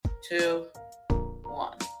2,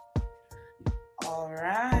 1. All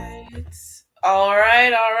right. All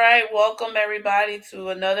right. Welcome everybody to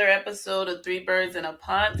another episode of Three Birds and a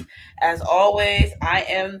Punt. As always, I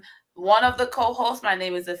am one of the co-hosts. My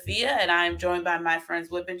name is Afia, and I am joined by my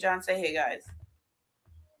friends Whip and John. Say hey, guys.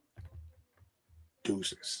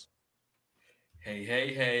 Deuces.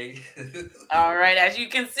 Hey. All right. As you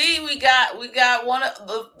can see, we got one of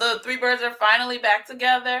the Three Birds are finally back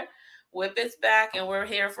together. Whip is back, and we're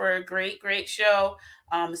here for a great show.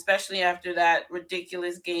 Especially after that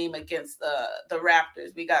ridiculous game against the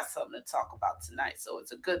Raptors. We got something to talk about tonight, so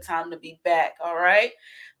it's a good time to be back. All right.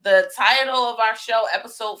 The title of our show,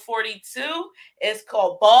 episode 42, is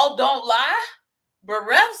called "Ball Don't Lie, but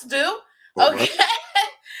Refs Do." Okay.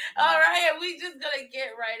 All right, and we just gonna get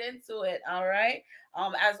right into it. All right.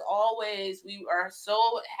 As always, we are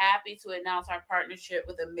so happy to announce our partnership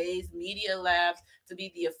with Amaze Media Labs to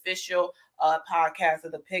be the official podcast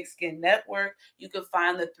of the Pigskin Network. You can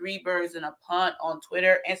find the Three Birds and a Punt on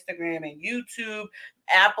Twitter, Instagram, and YouTube,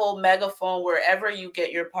 Apple, Megaphone, wherever you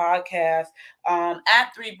get your podcast.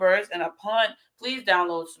 At Three Birds and a Punt, please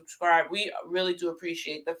download, subscribe. We really do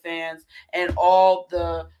appreciate the fans and all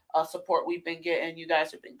the support we've been getting. You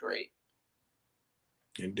guys have been great.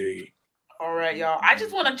 Indeed. All right, y'all. I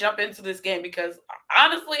just want to jump into this game because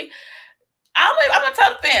honestly, I'm gonna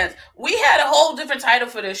tell the fans we had a whole different title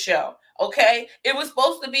for this show. Okay, it was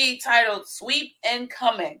supposed to be titled "Sweep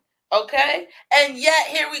Incoming." Okay, and yet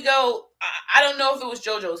here we go. I don't know if it was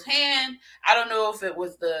JoJo's hand. I don't know if it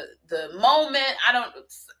was the moment.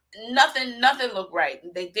 Nothing looked right.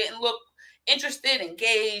 They didn't look interested,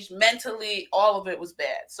 engaged, mentally. All of it was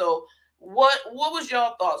bad. So what was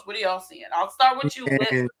y'all thoughts? What are y'all seeing? I'll start with you, Liz.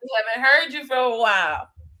 We haven't heard you for a while.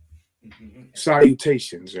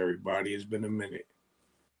 Salutations, everybody. It's been a minute.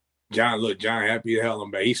 John happy to hell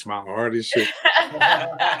I'm back. He's smiling hard as shit.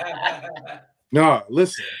 No,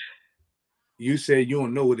 listen. You said you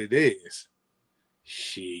don't know what it is.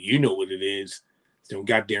 Shit, you know what it is. It's them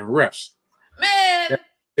goddamn refs. Man.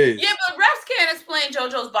 Yeah, but refs can't explain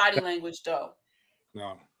JoJo's body language, though.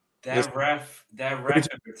 No. That ref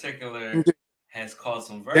in particular has caused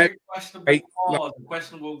some very questionable calls and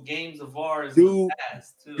questionable games of ours in the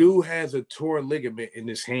past, too. Dude has a torn ligament in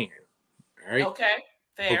his hand. All right? Okay,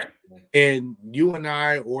 fair. Okay. And you and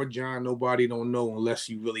I or John, nobody don't know unless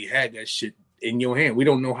you really had that shit in your hand. We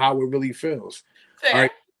don't know how it really feels. Fair. All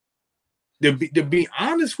right? To be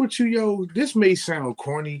honest with you, yo, this may sound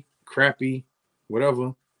corny, crappy,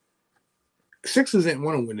 whatever. Sixers didn't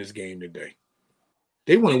want to win this game today.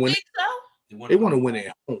 They want to win. So? They want to win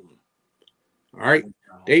at home. All right.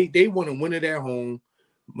 They want to win it at home.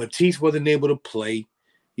 Matisse wasn't able to play.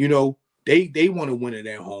 You know, they want to win it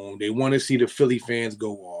at home. They want to see the Philly fans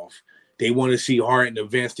go off. They want to see Harden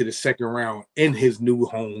advance to the second round in his new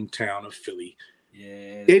hometown of Philly.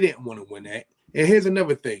 Yeah. They didn't want to win that. And here's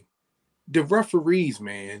another thing. The referees,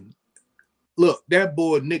 man. Look, that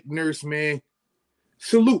boy Nick Nurse, man.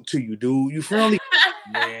 Salute to you, dude. You finally.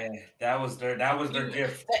 Yeah, that was their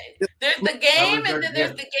gift. There's the game, and then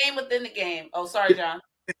there's the game within the game. Oh, sorry, John.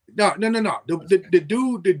 No.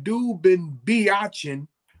 The dude been biatching.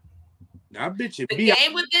 Not bitching. The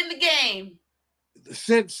game within the game.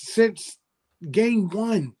 Since game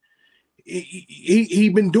one, he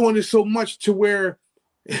been doing it so much to where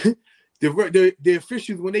the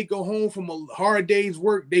officials, when they go home from a hard day's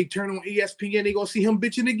work, they turn on ESPN. They gonna see him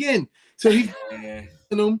bitching again. So he's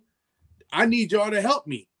them. I need y'all to help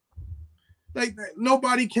me. Like,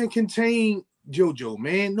 nobody can contain JoJo,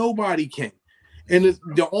 man. Nobody can. And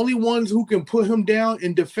the only ones who can put him down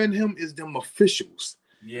and defend him is them officials.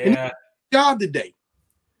 Yeah. Job today.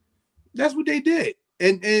 That's what they did.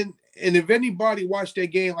 And if anybody watched that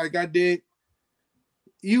game like I did,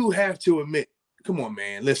 you have to admit, come on,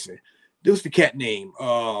 man. Listen, there was the cat name.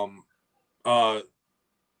 Pascal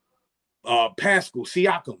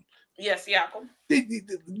Siakam. Yes, Siakam.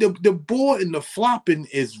 The ball and the flopping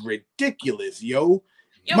is ridiculous, yo.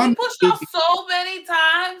 Yo, he pushed off so many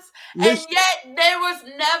times, and yet there was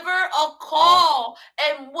never a call.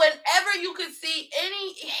 And whenever you could see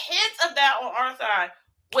any hits of that on our side,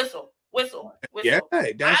 whistle. Yeah,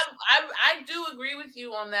 I do agree with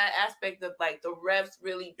you on that aspect of, like, the refs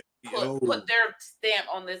really put their stamp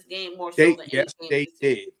on this game more so than anything. They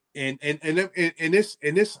did. And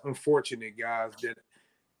it's unfortunate, guys, that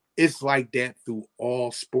it's like that through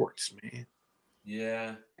all sports, man.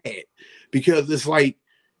 Yeah. Because it's like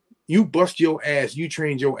you bust your ass, you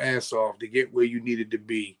trained your ass off to get where you needed to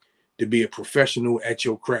be a professional at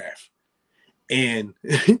your craft. And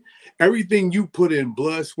everything you put in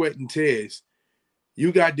blood, sweat, and tears,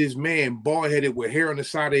 You got this man bald-headed with hair on the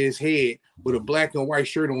side of his head with a black and white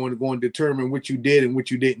shirt on going to determine what you did and what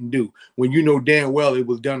you didn't do when you know damn well it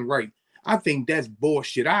was done right. I think that's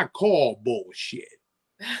bullshit. I call bullshit.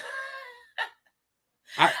 Okay,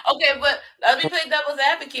 but let me play devil's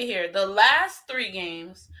advocate here. The last 3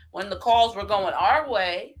 games, when the calls were going our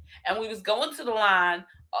way and we was going to the line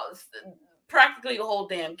practically the whole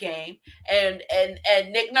damn game, and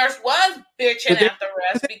Nick Nurse was bitching at the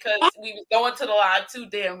refs because we was going to the line too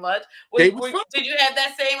damn much. Did you have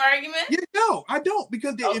that same argument? Yeah, no, I don't,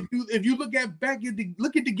 because if you look at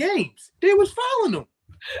the games, they was following them.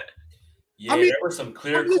 Yeah, there were some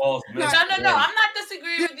clear calls. No. I'm not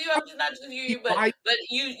disagreeing with you. I'm just not disagreeing with you, but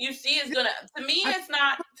you see, it's gonna. To me, it's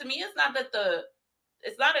not that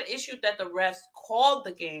it's not an issue that the refs called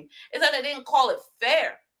the game. It's that they didn't call it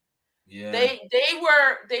fair. Yeah, they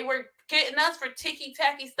were getting us for ticky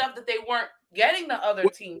tacky stuff that they weren't getting the other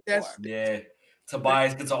team for. Yeah,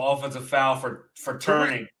 Tobias gets an offensive foul for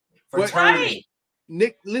turning. Right.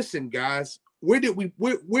 Nick, listen, guys, where did we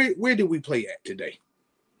play at today?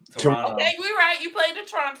 Toronto. Okay, we're right. You played in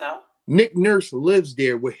Toronto. Nick Nurse lives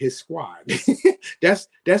there with his squad. That's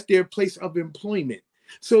their place of employment.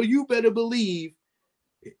 So you better believe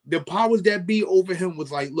the powers that be over him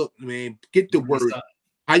was like, look, man, get the word.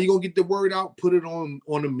 How you gonna get the word out? Put it on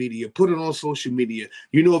the media. Put it on social media.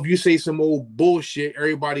 You know, if you say some old bullshit,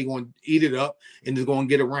 everybody gonna eat it up and it's gonna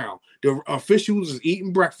get around. The officials is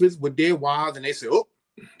eating breakfast with their wives, and they say, "Oh,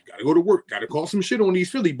 gotta go to work. Gotta call some shit on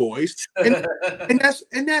these Philly boys." And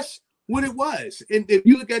that's what it was. And if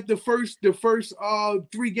you look at the first 3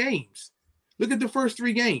 games, look at the first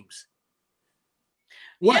 3 games.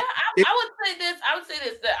 What? Yeah, I would say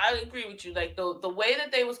this. That I agree with you. Like the way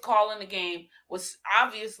that they was calling the game was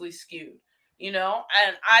obviously skewed, you know.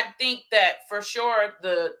 And I think that for sure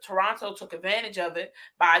the Toronto took advantage of it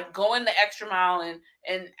by going the extra mile and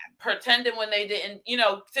pretending when they didn't, you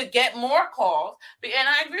know, to get more calls. And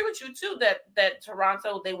I agree with you too that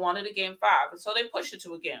Toronto, they wanted a game 5, and so they pushed it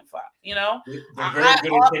to a game 5. You know, at the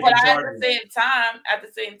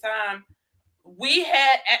same time. We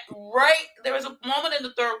had there was a moment in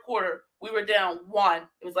the 3rd quarter we were down 1.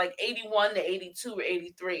 It was like 81 to 82 or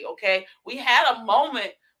 83. Okay, we had a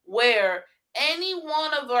moment where any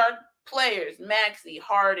one of our players, Maxey,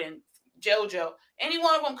 Harden, JoJo, any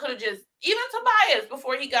one of them could have just, even Tobias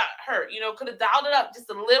before he got hurt, you know, could have dialed it up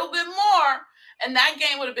just a little bit more, and that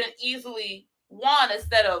game would have been easily won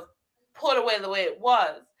instead of put away the way it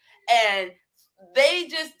was. And they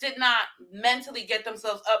just did not mentally get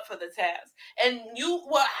themselves up for the task. And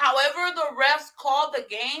however the refs called the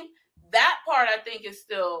game, that part I think is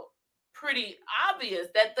still pretty obvious,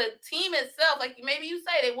 that the team itself, like maybe you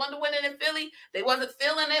say, they wanted to win it in Philly. They wasn't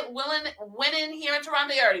feeling it, winning here in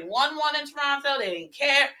Toronto. They already won one in Toronto. They didn't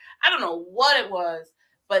care. I don't know what it was,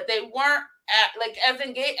 but they weren't as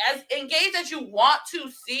engaged as you want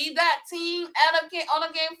to see that team on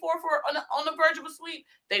a game 4 on the verge of a sweep.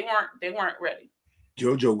 They weren't ready.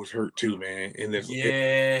 JoJo was hurt too, man. And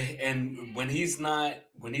when he's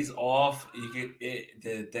off, you get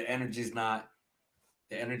the energy's not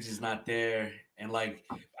there. And like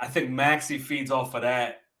I think Maxey feeds off of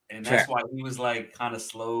that, and that's why he was like kind of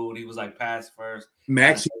slowed. He was like pass first.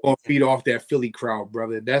 Maxey gonna feed off that Philly crowd,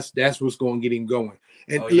 brother. That's what's gonna get him going.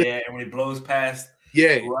 And and when he blows past,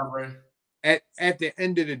 whoever. At the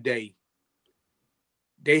end of the day,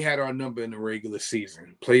 they had our number in the regular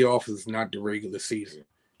season. Playoffs is not the regular season.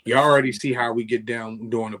 You already see how we get down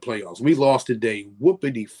during the playoffs. We lost today.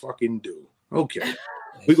 Whoopity fucking do. Okay.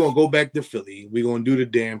 We're going to go back to Philly. We're going to do the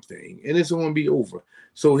damn thing. And it's going to be over.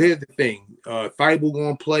 So here's the thing. Thibault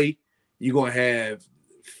going to play. You're going to have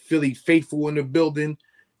Philly faithful in the building.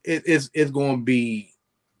 It's going to be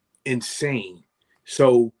insane.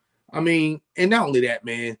 So, I mean, and not only that,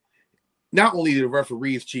 man, not only the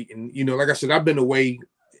referees cheating, you know, like I said, I've been away.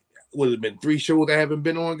 What has it been 3 shows I haven't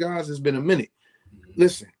been on, guys? It's been a minute.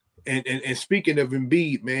 Listen, and speaking of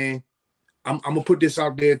Embiid, man, I'm gonna put this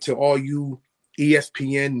out there to all you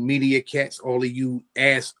ESPN media cats, all of you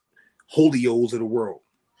ass holios of the world.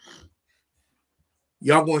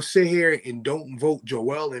 Y'all gonna sit here and don't vote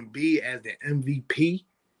Joel Embiid as the MVP?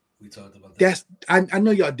 We talked about that. I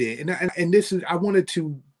know y'all did, and this is I wanted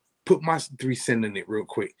to put my 3 cents in it real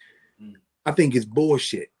quick. I think it's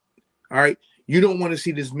bullshit. All right. You don't want to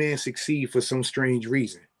see this man succeed for some strange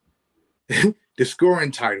reason. The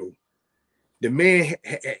scoring title, the man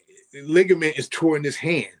ligament is torn in his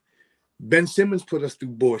hand. Ben Simmons put us through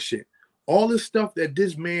bullshit. All the stuff that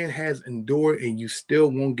this man has endured, and you still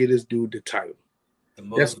won't get his dude the title. The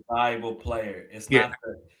most valuable player. It's not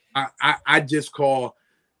I just call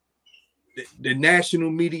the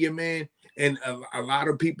national media, man, and a lot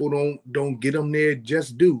of people don't get them there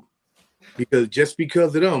just due,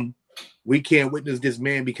 because of them, we can't witness this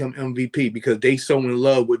man become MVP because they so in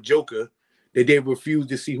love with Joker that they refuse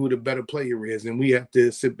to see who the better player is, and we have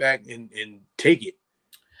to sit back and take it.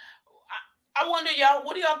 I wonder, y'all,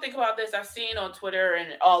 what do y'all think about this? I've seen on Twitter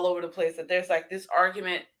and all over the place that there's like this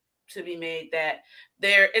argument to be made that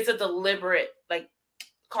it's a deliberate, like,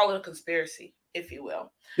 call it a conspiracy, if you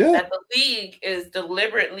will. Yeah. That the league is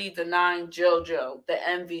deliberately denying JoJo the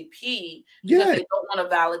MVP because they don't want to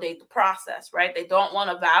validate the process, right? They don't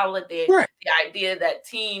want to validate the idea that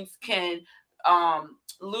teams can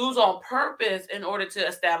lose on purpose in order to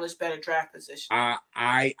establish better draft positions.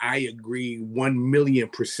 I agree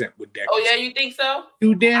 1,000,000% with that. Oh yeah, you think so?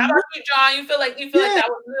 You damn. How about you, John? You feel like that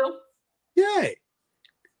was real? Yeah.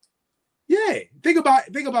 Yeah. Think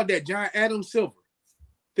about that, John. Adam Silver.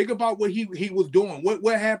 Think about what he was doing.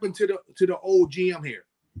 What happened to the old GM here?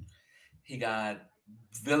 He got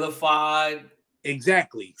vilified.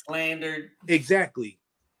 Exactly. Slandered. Exactly.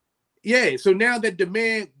 Yeah. So now that the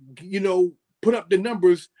man, put up the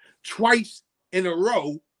numbers twice in a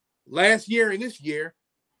row, last year and this year,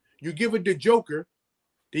 you give it to Joker,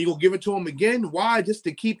 then you go give it to him again. Why? Just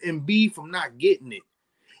to keep Embiid from not getting it.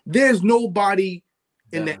 There's nobody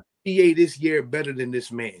in the NBA this year better than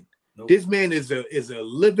this man. Nope. This man is a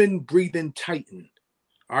living, breathing titan.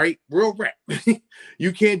 All right, real rap.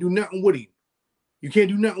 You can't do nothing with him.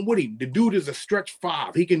 The dude is a stretch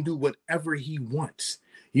 5. He can do whatever he wants.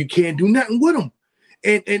 You can't do nothing with him.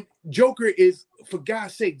 And Joker is, for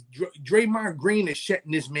God's sake, Draymond Green is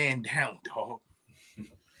shutting this man down, dog.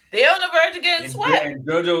 They're on the verge of getting swept. And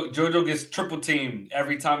JoJo gets triple teamed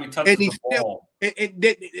every time he touches the ball. And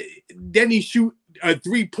then he shoot a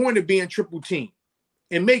 3-pointer being triple teamed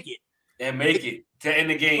and make it. To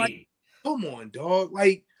end the game. Like, come on, dog.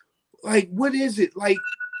 Like, what is it? Like,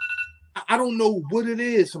 I don't know what it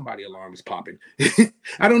is. Somebody's alarm is popping.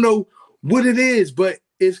 I don't know what it is, but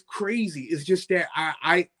it's crazy. It's just that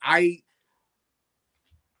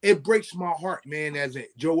it breaks my heart, man, as a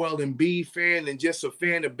Joel Embiid fan and just a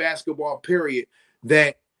fan of basketball, period,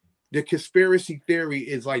 that the conspiracy theory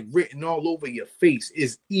is like written all over your face.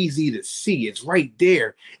 It's easy to see. It's right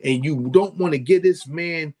there. And you don't want to give this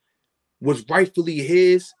man what's rightfully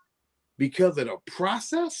his because of the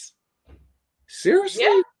process? Seriously?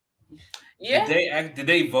 Yeah. Did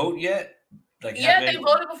they vote yet? They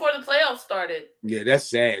voted before the playoffs started. Yeah, that's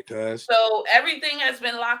sad, cuz. So everything has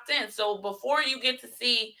been locked in. So before you get to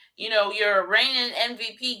see, your reigning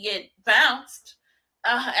MVP get bounced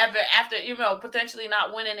after potentially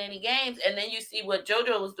not winning any games, and then you see what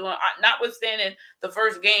JoJo was doing, notwithstanding the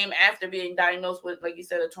first game after being diagnosed with, like you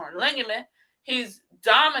said, a torn ligament, he's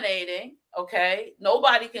dominating. Okay,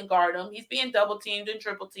 nobody can guard him. He's being double teamed and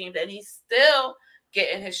triple teamed, and he's still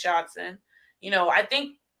getting his shots in.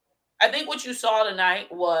 I think what you saw tonight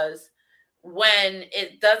was when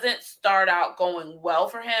it doesn't start out going well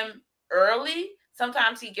for him early,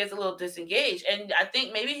 sometimes he gets a little disengaged. And I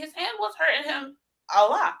think maybe his hand was hurting him a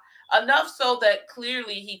lot. Enough so that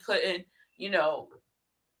clearly he couldn't,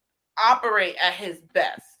 operate at his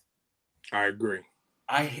best. I agree.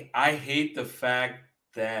 I hate the fact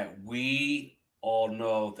that we all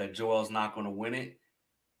know that Joel's not going to win it,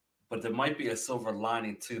 but there might be a silver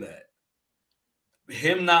lining to that.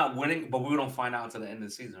 Him not winning, but we don't find out until the end of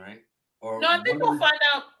the season, right? No, I think we'll find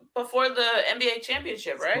out before the NBA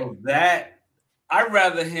championship, right? So that I'd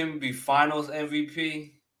rather him be Finals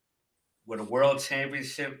MVP with a World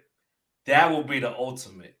Championship. That will be the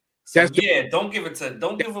ultimate. So don't give him the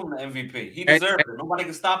MVP. He deserves it. Nobody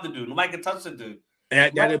can stop the dude. Nobody can touch the dude.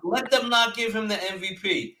 Let them not give him the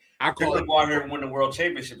MVP. They're going to go out here and win the World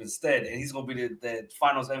Championship instead, and he's going to be the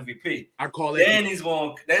Finals MVP. I call it. Then he's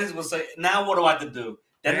going to say, "Now what do I have to do?"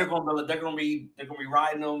 Then they're going to be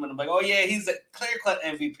riding him, and I'm like, "Oh yeah, he's a clear-cut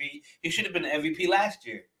MVP. He should have been the MVP last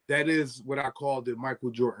year." That is what I call the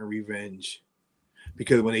Michael Jordan revenge,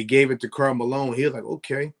 because when they gave it to Karl Malone, he was like,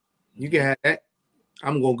 "Okay, you can have that.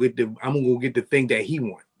 I'm gonna get the thing that he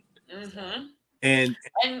wants." Mm-hmm.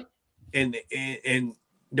 And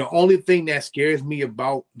the only thing that scares me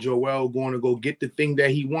about Joel going to go get the thing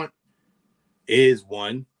that he wants is,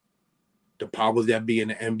 one, the powers that be in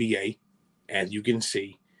the NBA, as you can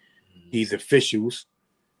see, these officials,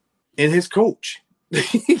 and his coach.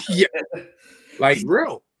 Yeah, like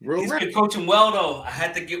real. He's been coaching well though. We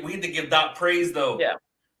had to give Doc praise though. Yeah.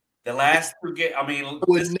 The last 2 games,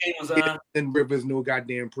 this game was and Rivers no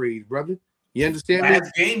goddamn praise, brother. You understand?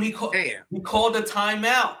 Last game he called the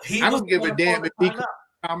timeout. I don't give a damn if he called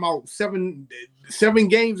timeout 7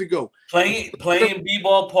 games ago. Playing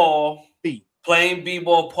B-ball Paul. playing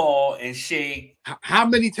B-ball Paul and Shea. How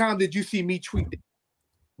many times did you see me tweet that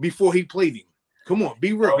before he played him? Come on,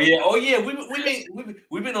 be real. Oh yeah.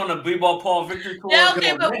 We've been on a B-ball Paul victory tour. Yeah,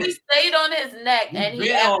 okay, but we stayed on his neck, and we've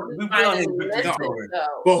been on his victory tour.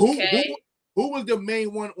 But who was the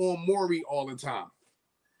main one on Maury all the time?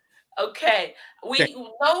 Okay, no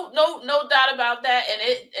doubt about that,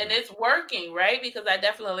 and it's working, right? Because I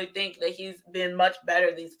definitely think that he's been much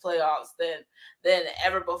better these playoffs than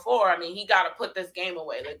ever before. I mean, he got to put this game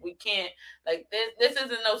away. Like, we can't, like, this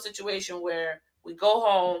isn't no situation where we go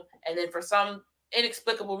home and then for some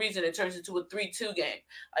inexplicable reason it turns into a 3-2 game.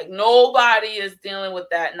 Like, nobody is dealing with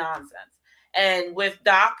that nonsense. And with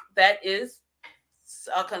Doc, that is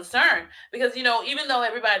a concern because, you know, even though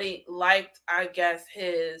everybody liked, I guess,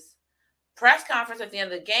 his press conference at the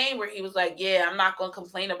end of the game where he was like, yeah, I'm not going to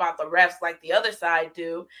complain about the refs like the other side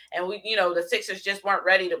do. And we, you know, the Sixers just weren't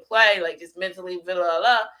ready to play, like, just mentally, blah, blah,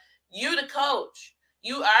 blah. You, the coach,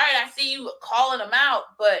 all right, I see you calling them out,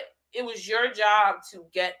 but it was your job to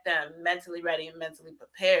get them mentally ready and mentally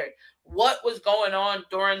prepared. What was going on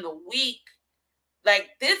during the week?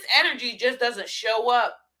 Like, this energy just doesn't show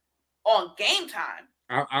up on game time.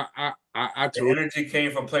 The energy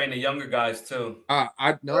came from playing the younger guys too.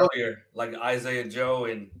 I know earlier, like Isaiah Joe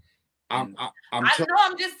and I'm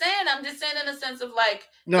just saying in the sense of like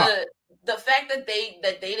the fact that they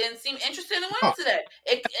didn't seem interested in winning today.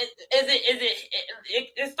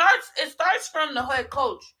 It starts from the head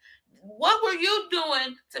coach. What were you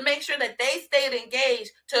doing to make sure that they stayed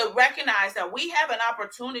engaged, to recognize that we have an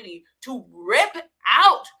opportunity to rip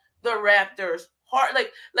out the Raptors hard?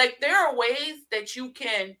 Like there are ways that you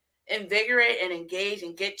can invigorate and engage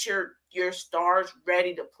and get your stars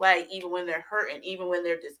ready to play, even when they're hurt and even when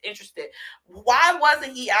they're disinterested. Why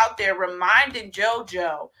wasn't he out there reminding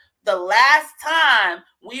JoJo the last time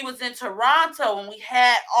we was in Toronto and we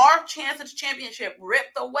had our chance at the championship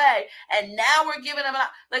ripped away, and now we're giving them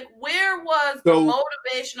like, where was the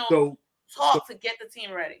motivational talk to get the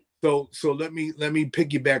team ready? So let me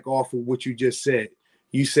piggyback off of what you just said.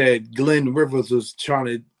 You said Glenn Rivers was trying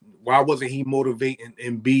to. Why wasn't he motivating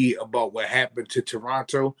Embiid about what happened to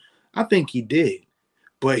Toronto? I think he did,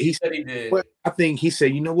 but he said he did. But I think he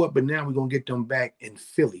said, you know what? But now we're gonna get them back in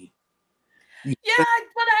Philly. But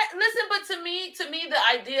to me,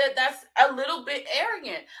 the idea, that's a little bit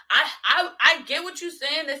arrogant. I get what you're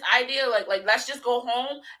saying. This idea, like let's just go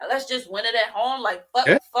home and let's just win it at home. Like fuck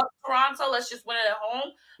Toronto, let's just win it at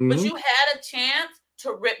home. Mm-hmm. But you had a chance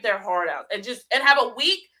to rip their heart out and have a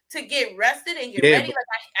week to get rested and get ready. Like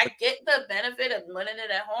I get the benefit of winning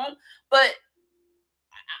it at home, but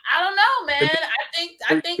I don't know, man.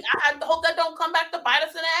 I hope that don't come back to bite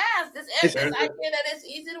us in the ass. This idea that it's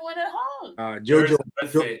easy to win at home.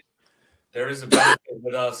 There is a benefit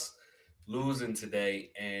with us losing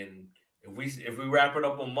today, and if we wrap it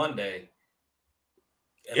up on Monday,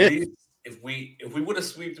 at least if we would have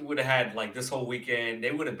swept, we would have had like this whole weekend.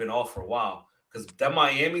 They would have been off for a while. Because that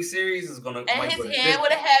Miami series is going to... And his hand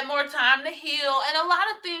would have had more time to heal. And a lot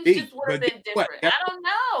of things just would have been different. I don't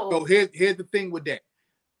know. So here's the thing with that.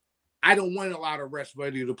 I don't want a lot of rest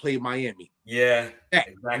ready to play Miami. Yeah,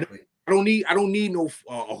 exactly. I don't need no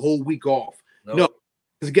a whole week off. Nope. No,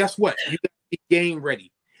 because guess what? You got to be game ready.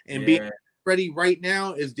 And being ready right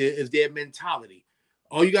now is their mentality.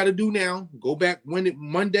 All you got to do now, go back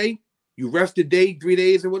Monday. You rest a day, 3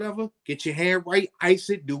 days or whatever. Get your hand right,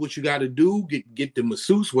 ice it, do what you got to do. Get the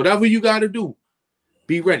masseuse, whatever you got to do.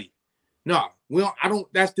 Be ready. No,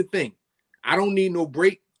 that's the thing. I don't need no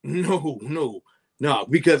break. No,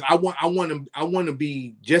 because I want to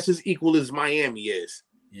be just as equal as Miami is.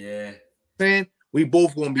 Yeah, man, we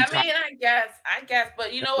both gonna be. I mean, I guess,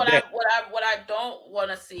 but you know what I don't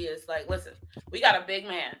want to see is like, listen, we got a big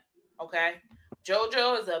man, okay.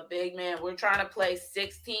 JoJo is a big man. We're trying to play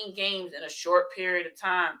 16 games in a short period of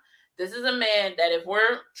time. This is a man that if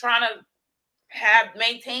we're trying to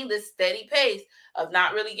maintain this steady pace of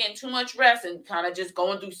not really getting too much rest and kind of just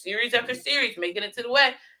going through series after series, making it to the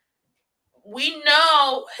way, we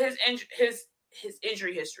know his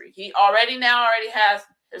injury history. He already has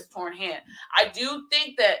his torn hand. I do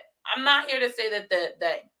think that I'm not here to say that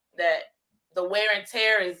the wear and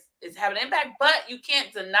tear is having an impact, but you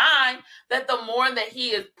can't deny that the more that he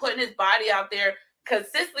is putting his body out there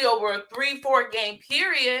consistently over a 3-4 game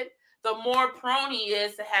period, the more prone he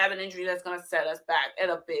is to have an injury that's going to set us back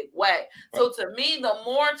in a big way. So to me, the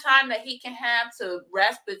more time that he can have to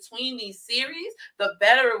rest between these series, the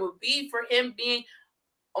better it would be for him being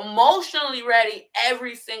emotionally ready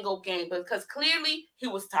every single game, because clearly he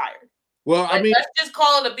was tired. Well, I mean, let's just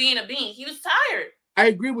call it a bean. He was tired. I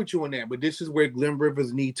agree with you on that, but this is where Glenn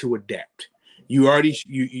Rivers need to adapt.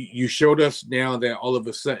 you showed us now that all of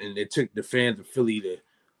a sudden it took the fans of Philly to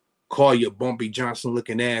call your Bumpy Johnson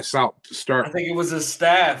looking ass out to start. I think it was his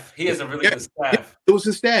staff. He has a really good staff. It was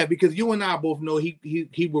his staff because you and I both know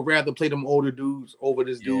he would rather play them older dudes over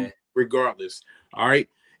this dude regardless. All right.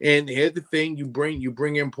 And here's the thing: you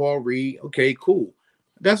bring in Paul Reed. Okay, cool.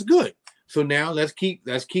 That's good. So now let's keep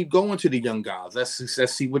going to the young guys.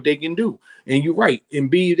 Let's see what they can do. And you're right.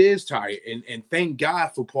 Embiid is tired. And thank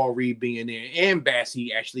God for Paul Reed being there and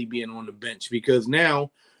Bassey actually being on the bench because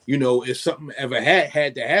now, if something ever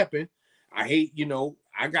had to happen, I hate,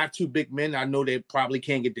 I got 2 big men. I know they probably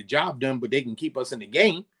can't get the job done, but they can keep us in the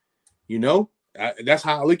game. That's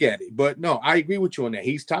how I look at it. But no, I agree with you on that.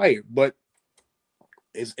 He's tired, but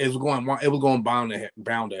it was going bound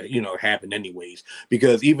to happen anyways,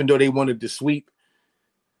 because even though they wanted to sweep,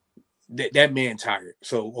 that man tired.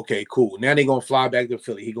 So okay, cool. Now they're gonna fly back to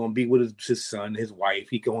Philly. He gonna be with his son, his wife.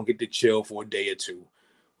 He gonna get to chill for a day or two,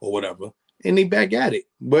 or whatever, and they back at it.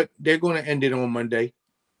 But they're gonna end it on Monday.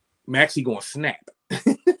 Maxey gonna snap.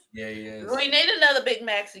 Yeah, he is. We need another big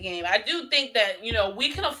Maxey game. I do think that we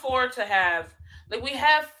can afford to have we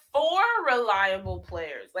have 4 reliable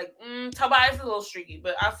players. Tobias is a little streaky,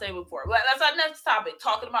 but I'll say before. That's our next topic,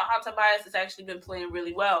 talking about how Tobias has actually been playing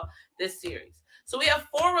really well this series. So we have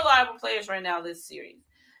 4 reliable players right now this series.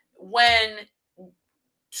 When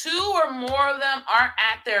 2 or more of them aren't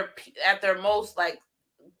at their most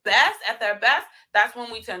best, that's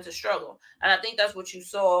when we tend to struggle. And I think that's what you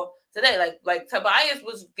saw today. Like Tobias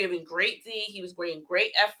was giving great D, he was bringing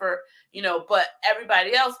great effort, but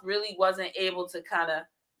everybody else really wasn't able to kind of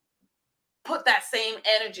put that same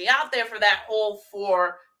energy out there for that whole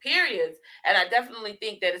 4 periods. And I definitely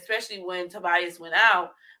think that, especially when Tobias went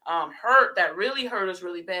out, that really hurt us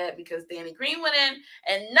really bad, because Danny Green went in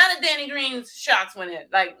and none of Danny Green's shots went in.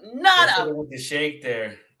 None of them. With the Shake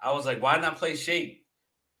there, I was like, why not play Shake?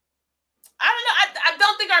 I don't know. I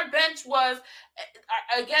don't think our bench was.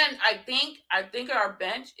 Again, I think our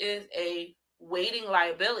bench is a waiting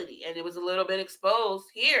liability, and it was a little bit exposed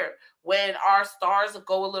here when our stars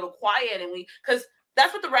go a little quiet, and because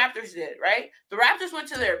that's what the Raptors did, right? The Raptors went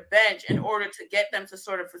to their bench in order to get them to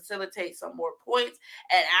sort of facilitate some more points,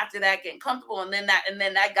 and after that, getting comfortable, and then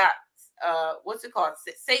that got what's it called,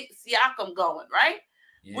 Siakam going, right?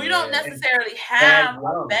 Yeah. We don't necessarily have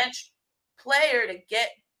a bench player to get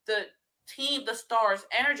the team, the stars,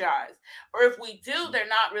 energized, or if we do, they're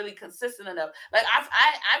not really consistent enough.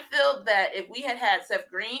 I feel that if we had Seth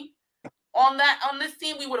Green on this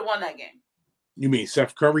team, we would have won that game. You mean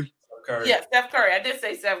Seth Curry? Curry. Yeah, Steph Curry. I did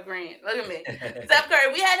say Seth Green. Look at me. Steph Curry.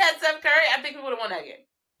 If we had Steph Curry, I think we would have won that game.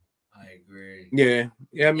 I agree. Yeah.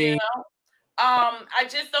 I mean, I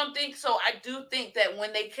just don't think so. I do think that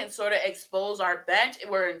when they can sort of expose our bench,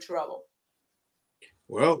 we're in trouble.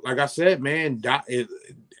 Well, like I said, man, Doc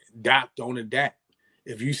don't adapt.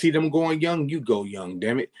 If you see them going young, you go young.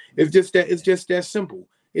 Damn it! It's just that simple.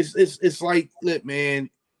 It's like, look, man.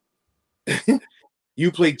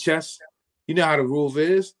 You play chess. You know how the rules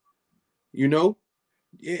is.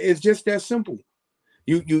 It's just that simple.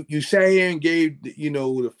 You sat here and gave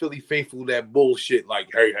the Philly faithful that bullshit. Like,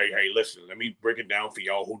 hey, listen, let me break it down for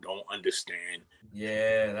y'all who don't understand.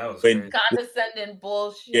 Yeah, that was condescending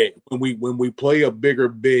bullshit. Yeah, when we play a bigger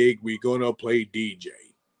big, we're gonna play DJ.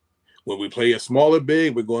 When we play a smaller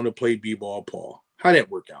big, we're gonna play B-ball Paul. How'd that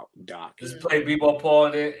work out, Doc? Just play B-ball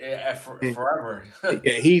Paul forever.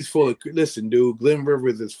 Yeah, he's full of. Listen, dude, Glenn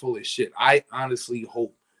Rivers is full of shit. I honestly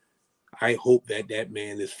hope that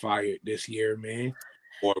man is fired this year, man.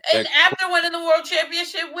 And after winning the World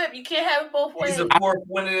Championship whip, you can't have it both ways. He's a poor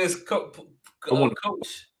winningest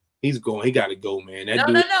coach. He's going. He got to go, man. No. So,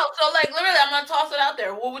 literally, I'm gonna toss it out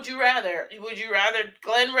there. What would you rather? Would you rather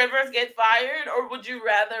Glenn Rivers get fired, or would you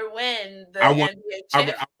rather win the NBA chip? I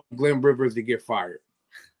want Glenn Rivers to get fired.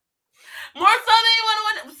 More so than you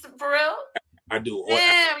want to win, for real? I do.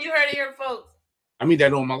 Damn, you heard it here, folks. I mean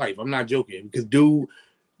that all my life. I'm not joking. Because, dude,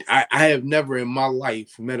 I have never in my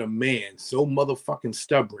life met a man so motherfucking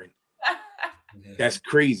stubborn. That's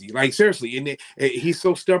crazy. Like, seriously, and he's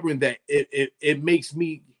so stubborn that it makes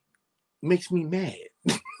me mad.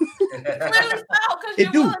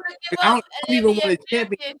 It do. I don't even want a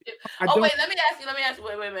championship. Wait, let me ask you.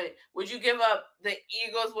 Wait. Would you give up the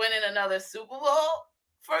Eagles winning another Super Bowl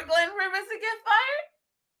for Glenn Rivers to get fired?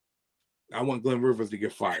 I want Glenn Rivers to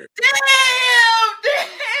get fired. Damn!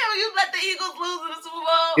 You let the Eagles lose in the Super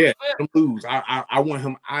Bowl? Yeah, let him lose. I want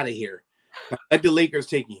him out of here. Let the Lakers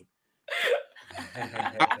take him.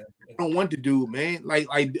 I don't want to do, man.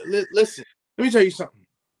 Listen. Let me tell you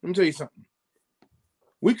something.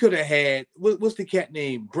 We could have had what's the cat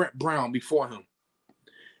name? Brett Brown before him.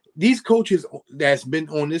 these coaches that's been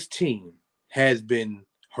on this team has been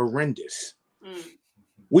horrendous.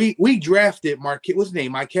 We drafted What's his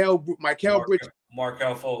name? Markel Bridges.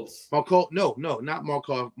 Markel Fultz. No, not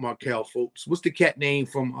Markel Fultz. What's the cat name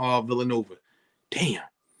from Villanova? Damn.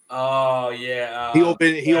 Oh yeah. He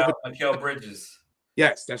opened Markel Bridges.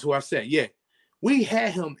 Yes, that's what I said. Yeah. We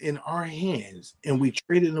had him in our hands and we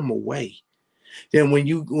traded him away. Then when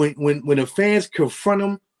the fans confront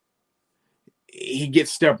him, he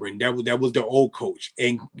gets stubborn. That was the old coach.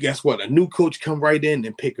 And guess what? A new coach come right in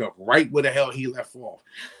and pick up right where the hell he left off.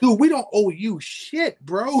 Dude, we don't owe you shit,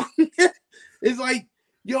 bro. It's like,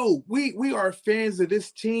 yo, we are fans of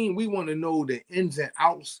this team. We want to know the ins and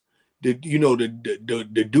outs, the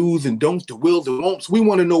do's and don'ts, the wills and won'ts. We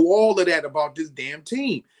want to know all of that about this damn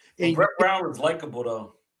team. And Brett Brown was likable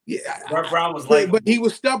though. Yeah, Brett Brown was likable, but he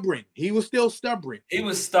was stubborn. He was still stubborn. He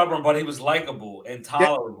was stubborn, but he was likable and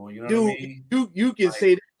tolerable. You know what I mean? You can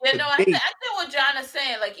say that. Yeah, no, I think what John is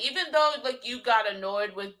saying. Like, even though like you got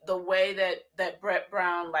annoyed with the way that Brett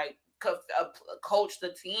Brown like coached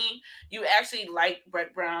the team, you actually like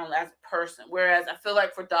Brett Brown as a person. Whereas I feel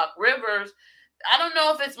like for Doc Rivers, I don't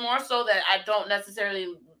know if it's more so that I don't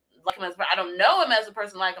necessarily like him I don't know him as a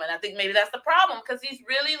person like him, and I think maybe that's the problem because he's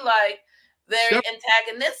really like very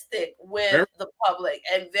antagonistic with the public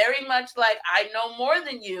and very much like I know more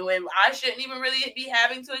than you and I shouldn't even really be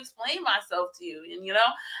having to explain myself to you, and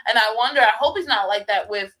and I wonder, I hope he's not like that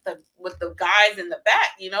with the guys in the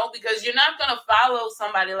back, because you're not going to follow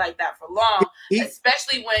somebody like that for long,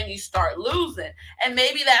 especially when you start losing. And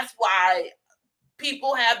maybe that's why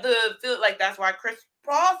people have the feel like that's why Chris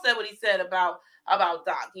Paul said what he said about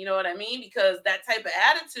Doc, you know what I mean? Because that type of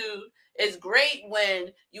attitude is great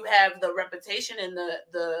when you have the reputation and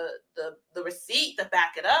the receipt to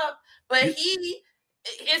back it up, but he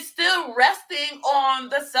is still resting on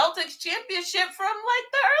the Celtics championship from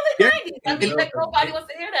like the early 90s. I mean, like nobody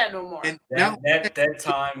wants to hear that no more. And now that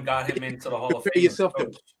time got him into the Hall of Fame. He's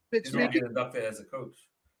going to get inducted as a coach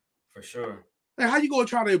for sure. Like, how you gonna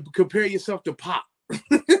try to compare yourself to Pop?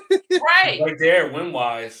 Right there, win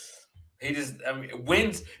wise. He just,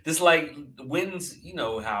 wins. This like wins. You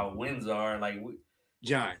know how wins are. Like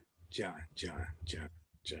John.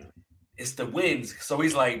 It's the wins. So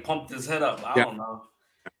he's like pumped his head up. I don't know.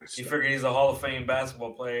 He figured he's a Hall of Fame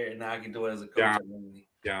basketball player, and now I can do it as a coach.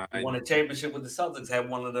 He won a championship with the Celtics. Had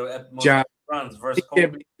one of the most runs versus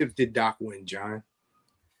Kobe. Did Doc win, John?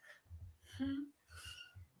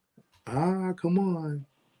 Come on.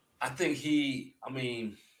 I think he. I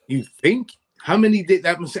mean, you think? How many did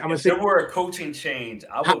that? If there were a coaching change,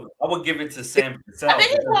 I would give it to Sam Cassell. I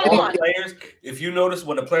think it's players. If you notice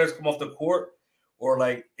when the players come off the court or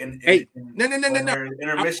like in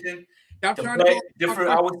intermission,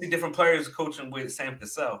 I would see different players coaching with Sam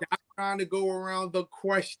Cassell. I'm trying to go around the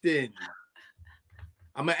question.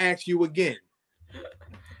 I'm gonna ask you again.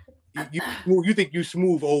 You think you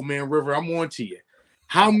smooth, old man River? I'm on to you.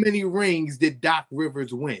 How many rings did Doc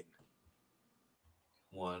Rivers win?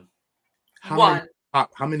 One. How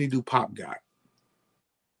many do Pop got?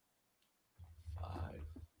 5.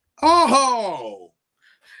 Oh!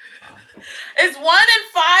 Is 1 and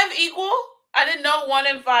 5 equal? I didn't know 1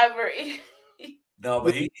 and 5 were equal. No,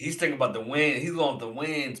 but he's thinking about the win. He's going with the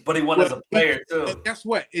wins, but he won as a player too. Guess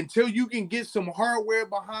what? Until you can get some hardware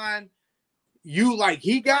behind you like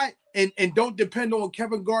he got, and don't depend on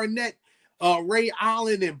Kevin Garnett, Ray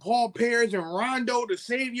Allen, and Paul Pierce and Rondo to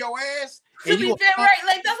save your ass. To be fair, right?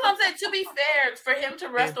 Like that's what I'm saying. To be fair, for him to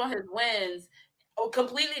rest on his wins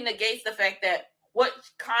completely negates the fact that what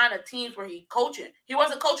kind of teams were he coaching? He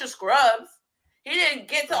wasn't coaching scrubs. He didn't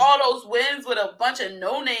get to all those wins with a bunch of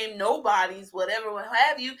no-name nobodies, whatever, what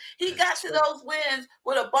have you. He got to those wins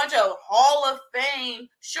with a bunch of Hall of Fame,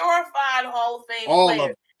 surefire Hall of Fame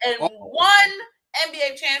players, and one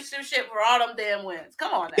NBA championship for all them damn wins.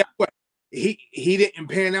 Come on now. What? He didn't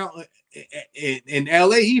pan out in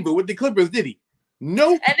LA either with the Clippers, did he?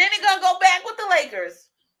 Nope. And then he's gonna go back with the Lakers,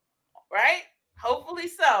 right? Hopefully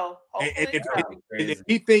so. If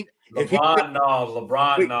he think LeBron,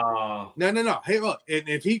 no. Hey, look, and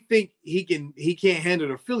if he think he can't handle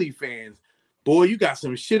the Philly fans, boy, you got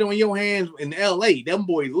some shit on your hands in LA. Them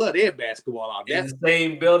boys love their basketball out there. In the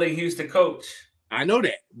same building he used to coach. I know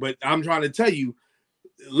that, but I'm trying to tell you,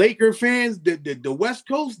 Laker fans, the West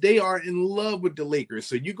Coast, they are in love with the Lakers.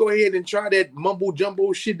 So you go ahead and try that mumbo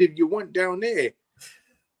jumbo shit if you want down there.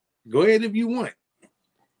 Go ahead if you want.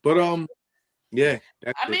 But yeah.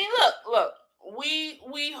 I mean, look.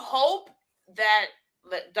 We hope that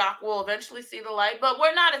Doc will eventually see the light, but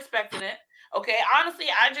we're not expecting it. Okay, honestly,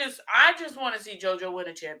 I just want to see JoJo win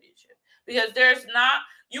a championship because there's not.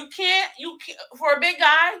 you can't for a big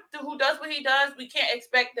guy who does what he does, we can't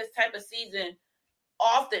expect this type of season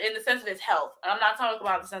often in the sense of his health. And I'm not talking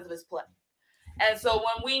about the sense of his play. And so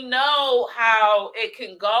when we know how it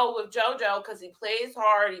can go with JoJo, because he plays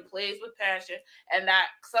hard, he plays with passion, and that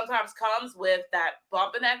sometimes comes with that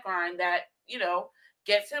bump in that grind that,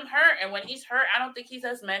 gets him hurt. And when he's hurt, I don't think he's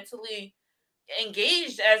as mentally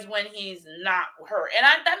engaged as when he's not hurt. And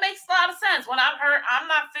that makes a lot of sense. When I'm hurt, I'm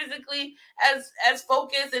not physically as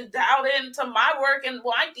focused and dialed into my work and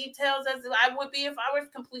my details as I would be if I was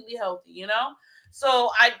completely healthy, So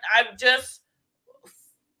I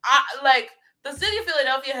the city of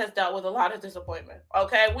Philadelphia has dealt with a lot of disappointment.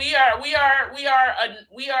 Okay, we are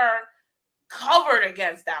covered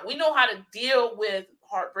against that. We know how to deal with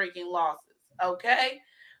heartbreaking losses. Okay,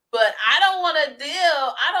 but I don't want to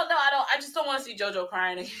deal. I just don't want to see JoJo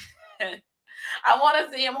crying again. I want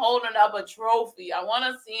to see him holding up a trophy. I want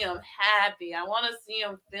to see him happy. I want to see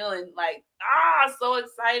him feeling like so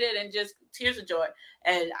excited and just tears of joy.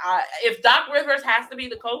 And if Doc Rivers has to be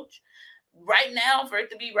the coach right now, for it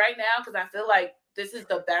to be right now, because I feel like this is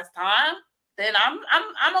the best time, then I'm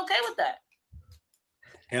okay with that.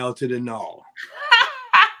 Hell to the no.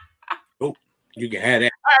 Oh, you can have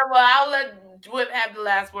that. All right, well, I'll let Dwip have the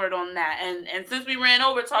last word on that. And since we ran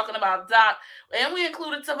over talking about Doc and we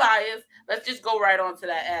included Tobias, let's just go right on to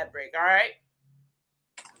that ad break. All right.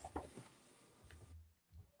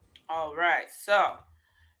 All right. So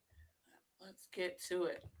let's get to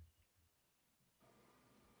it.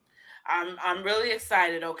 I'm really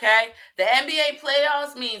excited, okay? The NBA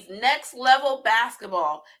playoffs means next level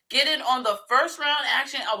basketball. Get in on the first round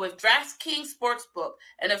action with DraftKings Sportsbook,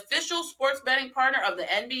 an official sports betting partner of the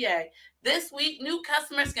NBA. This week, new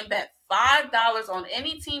customers can bet $5 on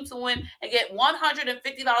any team to win and get $150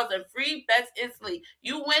 in free bets instantly.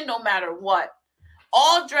 You win no matter what.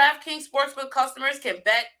 All DraftKings Sportsbook customers can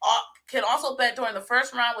also bet during the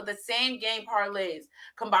first round with the same game parlays.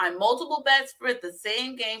 Combine multiple bets with the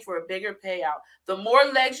same game for a bigger payout. The more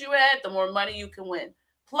legs you add, the more money you can win.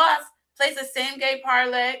 Plus, place the same game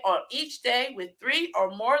parlay on each day with 3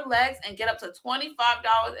 or more legs and get up to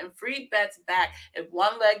 $25 in free bets back if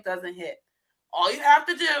one leg doesn't hit. All you have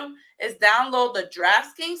to do is download the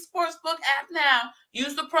DraftKings Sportsbook app now.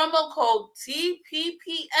 Use the promo code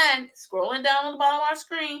TPPN, scrolling down on the bottom of our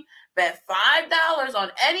screen. Bet $5 on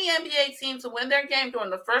any NBA team to win their game during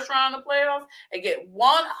the first round of the playoffs and get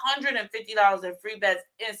 $150 in free bets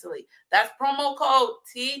instantly. That's promo code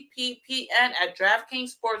TPPN at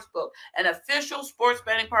DraftKings Sportsbook, an official sports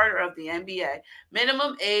betting partner of the NBA.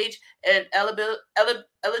 Minimum age and eligibility?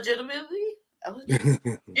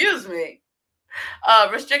 Excuse me.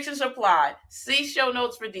 Restrictions apply. See show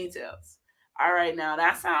notes for details. All right, now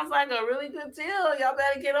that sounds like a really good deal. Y'all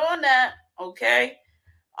better get on that. Okay.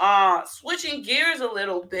 Switching gears a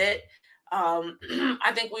little bit.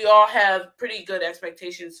 I think we all have pretty good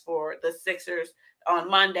expectations for the Sixers on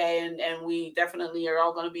Monday, and we definitely are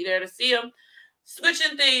all going to be there to see them.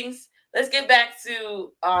 Switching things. Let's get back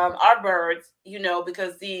to our birds,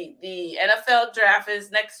 because the NFL draft is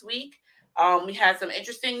next week. We had some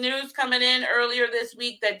interesting news coming in earlier this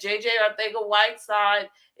week that JJ Arcega-Whiteside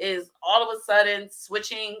is all of a sudden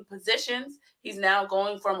switching positions. He's now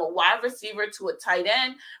going from a wide receiver to a tight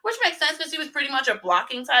end, which makes sense because he was pretty much a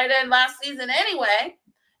blocking tight end last season anyway,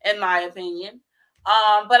 in my opinion.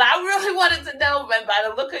 But I really wanted to know, and by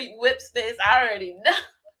the look of Whip's face, I already know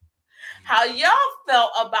how y'all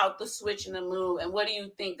felt about the switch and the move, and what do you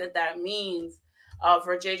think that means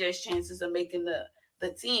for JJ's chances of making the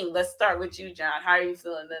team? Let's start with you, John. How are you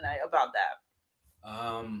feeling tonight about that?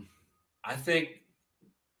 I think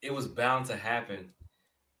it was bound to happen.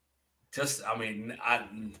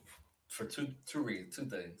 For two reasons, two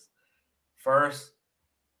things. First,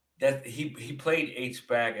 that he played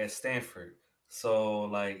H-back at Stanford,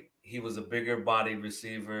 so he was a bigger body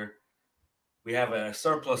receiver. We have a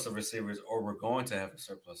surplus of receivers, or we're going to have a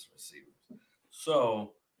surplus of receivers.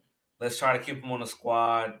 So let's try to keep him on the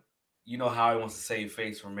squad. You know how he wants to save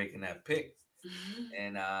face from making that pick.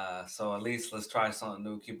 And so at least let's try something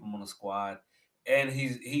new, keep him on the squad. And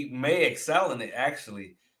he may excel in it,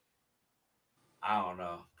 actually. I don't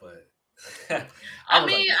know, but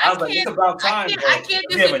it's about time. I can't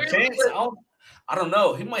disagree. Have a chance? I don't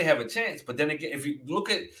know. He might have a chance, but then again, if you look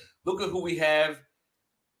at who we have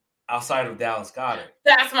outside of Dallas Goedert.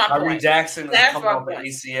 That's my point. Tyree Jackson is coming off the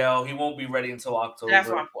ACL. He won't be ready until October. That's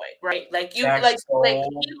my point, right? You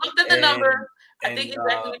looked at the number. I think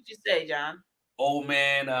exactly what you say, John. Old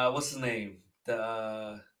man, what's his name?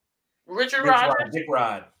 Richard Rodgers. Dick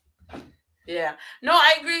Rod. Yeah. No,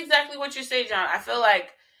 I agree exactly what you say, John. I feel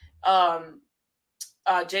like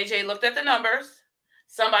JJ looked at the numbers,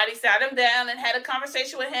 somebody sat him down and had a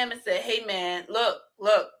conversation with him and said, hey, man, look,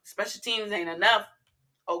 special teams ain't enough.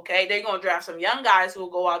 Okay, they're going to draft some young guys who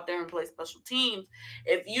will go out there and play special teams.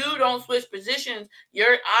 If you don't switch positions,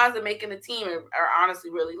 your odds of making the team are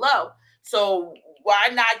honestly really low. So why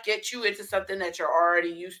not get you into something that you're already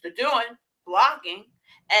used to doing, blocking,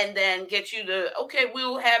 and then get you to, okay,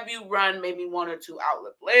 we'll have you run maybe 1 or 2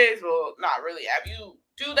 outlet plays. Well, not really have you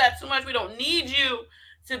do that too much. We don't need you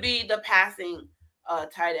to be the passing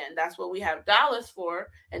tight end. That's what we have Dallas for,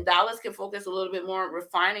 and Dallas can focus a little bit more on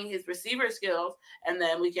refining his receiver skills, and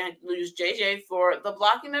then we can use JJ for the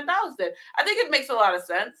blocking that Dallas did. I think it makes a lot of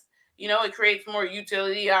sense. You know, it creates more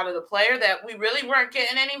utility out of the player that we really weren't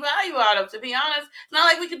getting any value out of, to be honest. It's not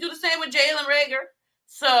like we could do the same with Jalen Reagor.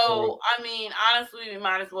 So, I mean, honestly, we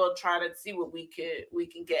might as well try to see what we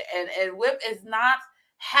can get. And Whip is not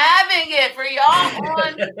having it for y'all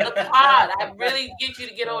on the pod. I really get you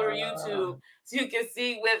to get over YouTube so you can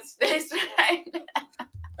see Whip's face right now.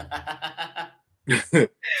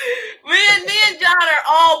 me and John are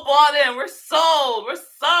all bought in. We're sold.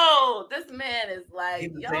 This man is like,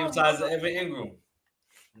 he's the same size as Evan Ingram.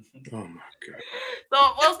 Oh my God.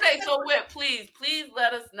 So Whip, please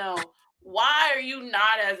let us know, why are you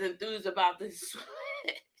not as enthused about this switch?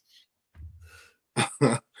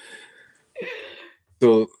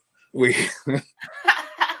 So wait.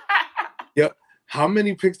 Yep. How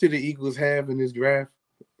many picks did the Eagles have in this draft?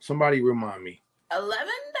 Somebody remind me. 11, I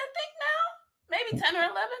think now. Maybe 10 or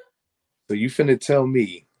 11. So you finna tell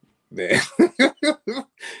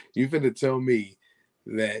me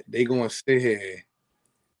that they gonna sit here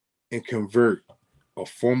and convert a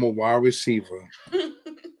former wide receiver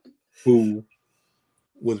who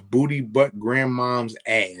was booty butt grandmom's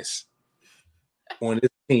ass on this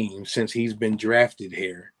team since he's been drafted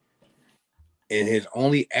here, and his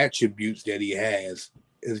only attributes that he has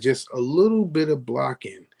is just a little bit of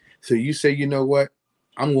blocking. So you say, you know what?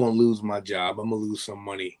 I'm going to lose my job. I'm going to lose some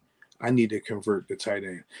money. I need to convert the tight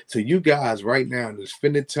end. So you guys right now is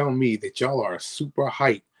finna tell me that y'all are super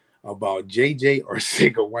hyped about JJ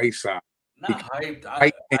Arcega-Whiteside. Not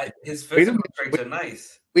hyped. His physical traits are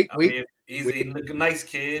nice. Wait. He's a nice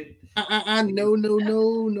kid. No.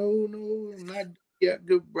 Not yet,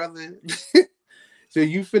 good brother. So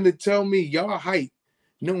you finna tell me y'all hype,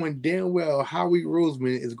 knowing damn well Howie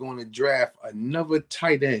Roseman is going to draft another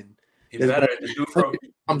tight end. He better. The dude from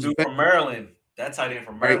Maryland. That tight end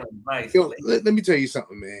from Maryland. Right. Nice. Yo, let me tell you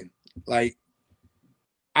something, man. Like,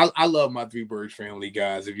 I love my Three Birds family,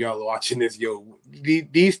 guys. If y'all are watching this, yo,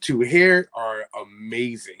 these two here are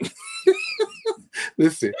amazing.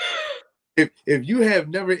 Listen, if you have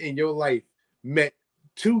never in your life met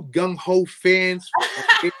two gung-ho fans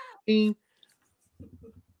from team,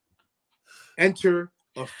 enter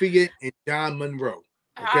Afia and John Monroe.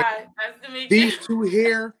 Okay? Hi, nice to meet These you. two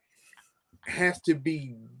here has to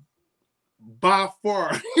be by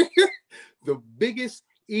far the biggest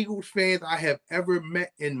Eagles fans I have ever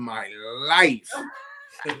met in my life.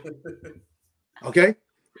 Okay?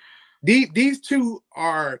 These two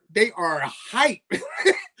are hype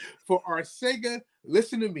for Arcega.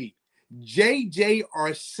 Listen to me. JJ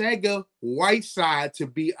Arcega-Whiteside to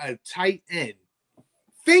be a tight end.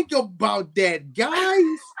 Think about that,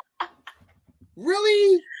 guys.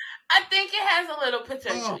 Really? I think it has a little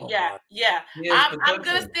potential. Oh, yeah. I'm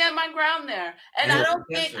gonna stand my ground there, and I don't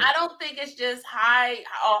think it's just high,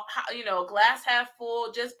 glass half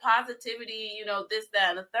full, just positivity, this, that,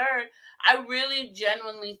 and the third. I really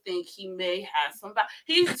genuinely think he may have some value.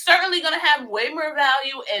 He's certainly gonna have way more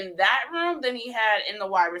value in that room than he had in the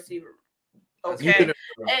wide receiver room. Okay,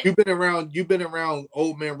 you've been around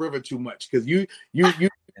Old Man River too much, because you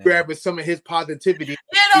grabbing some of his positivity.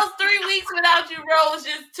 Yeah, those 3 weeks without you, Ro, was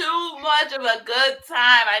just too much of a good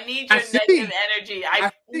time. I need your negative energy. I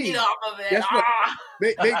feed off of it.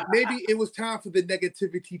 That's maybe it was time for the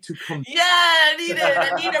negativity to come. Yeah, I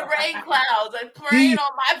need a rain clouds. I'm praying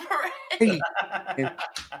on my parade.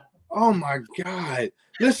 Oh my God!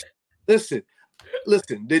 Listen.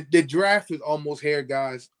 The draft is almost here,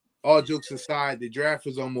 guys. All jokes aside, the draft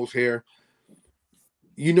is almost here.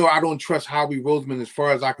 I don't trust Howie Roseman as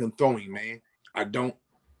far as I can throw him, man. I don't.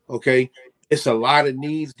 Okay, it's a lot of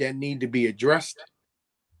needs that need to be addressed.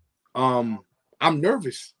 I'm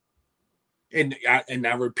nervous, and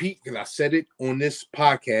I repeat, because I said it on this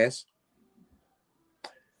podcast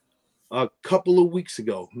a couple of weeks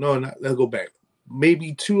ago. Let's go back.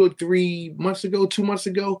 Maybe 2 or 3 months ago, 2 months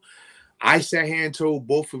ago, I sat here and told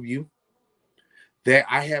both of you that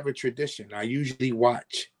I have a tradition. I usually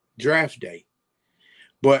watch draft day,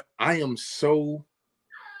 but I am so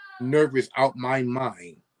nervous out my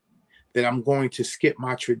mind that I'm going to skip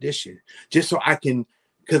my tradition just so I can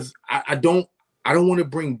because I don't want to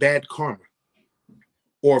bring bad karma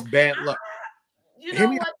or bad luck. You know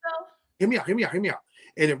what though? Hear me out.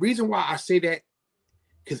 And the reason why I say that,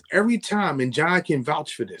 because every time, and John can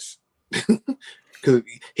vouch for this, because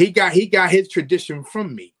he got his tradition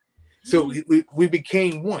from me, so we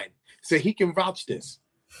became one. So he can vouch this.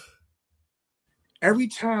 Every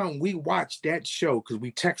time we watch that show, because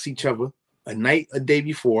we text each other a day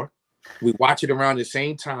before, we watch it around the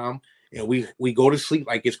same time, and we go to sleep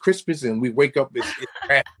like it's Christmas, and we wake up.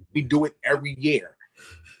 We do it every year.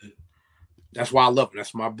 That's why I love him.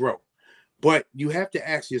 That's my bro. But you have to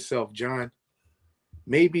ask yourself, John,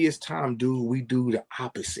 maybe it's time we do the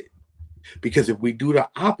opposite. Because if we do the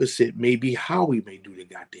opposite, maybe Howie may do the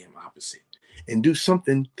goddamn opposite and do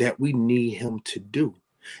something that we need him to do.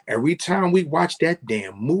 Every time we watch that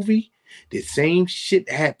damn movie, the same shit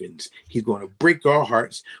happens. He's going to break our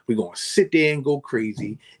hearts. We're going to sit there and go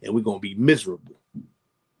crazy, and we're going to be miserable.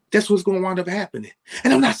 That's what's going to wind up happening.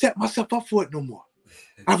 And I'm not setting myself up for it no more.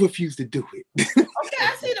 I refuse to do it. Okay,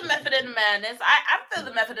 I see the method in the madness. I feel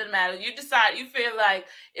the method in the madness. You feel like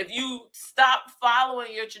if you stop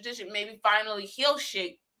following your tradition, maybe finally he'll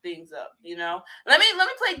shake things up, you know. Let me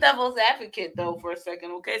play devil's advocate though for a second,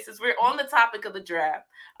 okay? Since we're on the topic of the draft,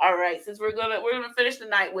 all right. Since we're gonna finish the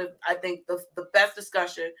night with, I think the best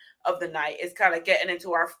discussion of the night is kind of getting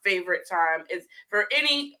into our favorite time. Is for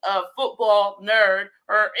any football nerd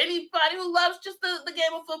or anybody who loves just the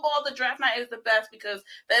game of football, the draft night is the best because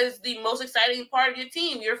that is the most exciting part of your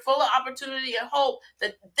team. You're full of opportunity and hope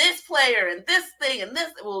that this player and this thing and this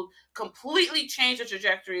will completely change the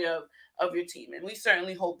trajectory of your team. And we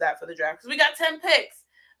certainly hope that for the draft because we got 10 picks,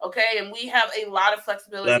 okay? And we have a lot of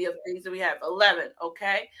flexibility of things that we have. 11,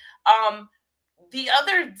 okay? The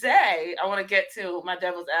other day, I want to get to my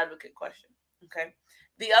devil's advocate question, okay?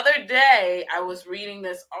 The other day, I was reading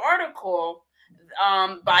this article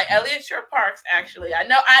by Elliot Shore Parks, actually. I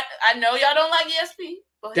know y'all don't like ESP,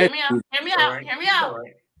 but hear me out.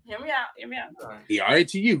 He all right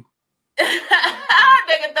to you.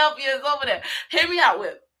 Negadelphia is over there. Hear me out,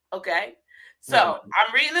 Whip. Okay, so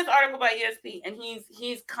I'm reading this article by ESP, and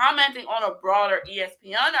he's commenting on a broader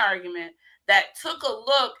ESPN argument that took a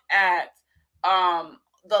look at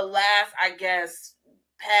the last, I guess,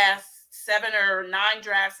 past 7 or 9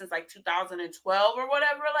 drafts since like 2012 or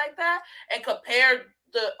whatever like that, and compared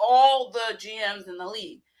all the GMs in the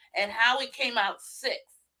league, and how he came out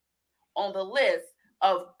 6th on the list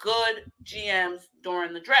of good GMs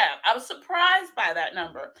during the draft. I was surprised by that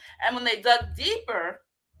number, and when they dug deeper,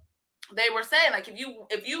 they were saying like if you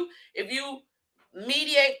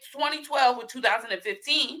mediate 2012 with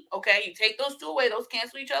 2015, okay, you take those two away, those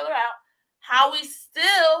cancel each other out. Howie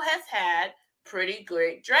still has had pretty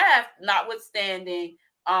great draft, notwithstanding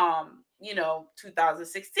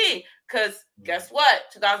 2016. Because guess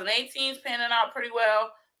what? 2018 is panning out pretty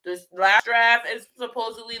well. This last draft is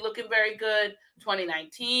supposedly looking very good.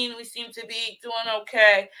 2019, we seem to be doing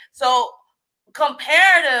okay. So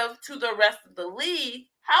comparative to the rest of the league,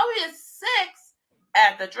 Howie is 6th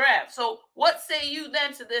at the draft. So what say you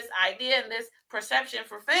then to this idea and this perception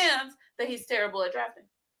for fans that he's terrible at drafting?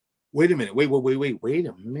 Wait a minute. Wait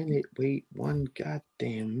a minute. Wait one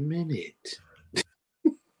goddamn minute.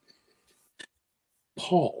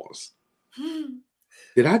 Pause.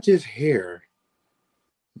 Did I just hear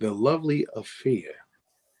the lovely Afia?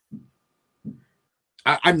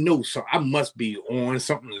 I know so. I must be on.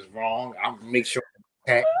 Something is wrong. I'll make sure.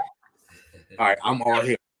 All right, I'm all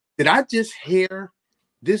here. Did I just hear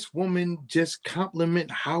this woman just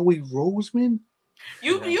compliment Howie Roseman?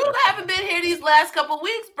 You haven't been here these last couple of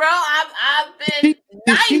weeks, bro. I've been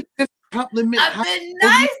nice. I've been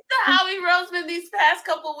nice to Howie Roseman these past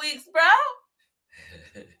couple of weeks, bro.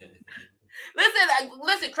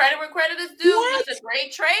 Listen. Credit where credit is due. What? He's a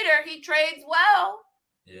great trader. He trades well.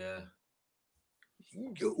 Yeah.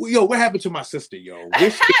 Yo, what happened to my sister, yo? You wasn't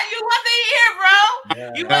here, bro.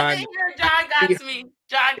 Yeah. You wasn't here. John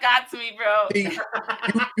got to me, bro.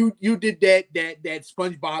 You did that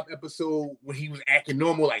SpongeBob episode when he was acting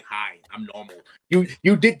normal, like, hi, I'm normal.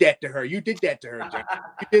 You did that to her. You did that to her, John.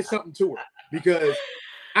 You did something to her. Because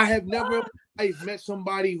I have never met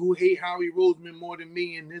somebody who hate Howie Roseman more than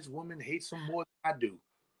me, and this woman hates him more than I do.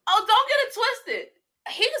 Oh, don't get it twisted.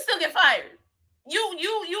 He can still get fired. You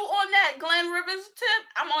on that Glenn Rivers tip?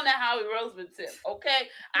 I'm on that Howie Roseman tip. Okay,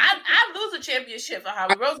 I lose a championship for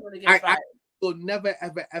Howie Roseman to get fired. I will never,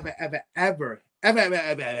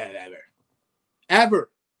 ever,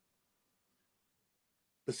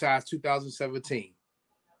 besides 2017,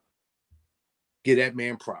 give that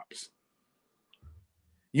man props.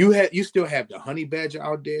 You still have the Honey Badger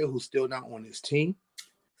out there who's still not on his team.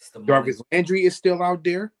 Jarvis Landry is still out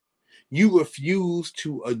there. You refuse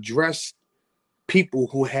to address people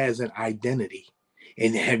who has an identity.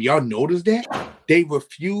 And have y'all noticed that? They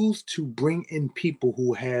refuse to bring in people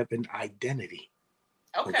who have an identity.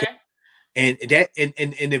 Okay. And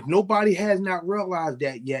if nobody has not realized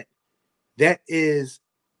that yet, that is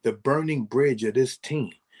the burning bridge of this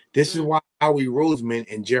team. This is why Howie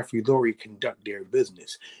Roseman and Jeffrey Lurie conduct their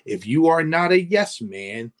business. If you are not a yes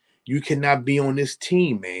man, you cannot be on this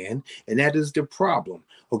team, man. And that is the problem.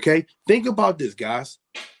 Okay? Think about this, guys.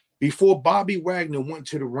 Before Bobby Wagner went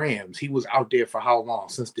to the Rams, he was out there for how long?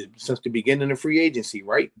 Since the beginning of free agency,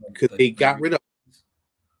 right? Because they got rid of him.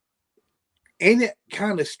 Ain't it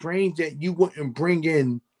kind of strange that you wouldn't bring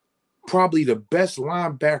in probably the best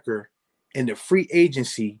linebacker in the free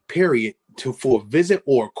agency period for a visit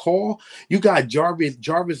or a call? You got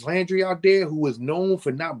Jarvis Landry out there, who is known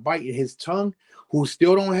for not biting his tongue, who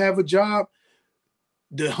still don't have a job.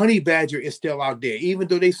 The Honey Badger is still out there. Even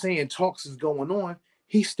though they saying talks is going on,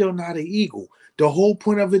 he's still not an Eagle. The whole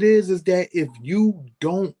point of it is that if you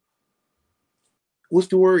don't, what's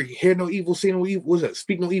the word? Hear no evil, say no evil. What's that?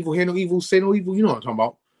 Speak no evil, hear no evil, say no evil. You know what I'm talking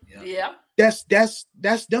about? Yeah.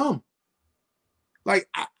 That's dumb. Like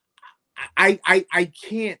I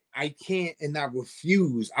can't, and I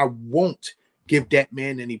refuse. I won't give that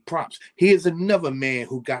man any props. He is another man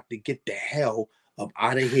who got to get the hell up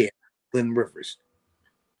out of here, Glenn Rivers.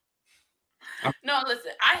 No,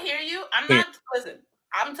 listen, I hear you. Listen,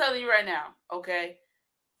 I'm telling you right now, okay?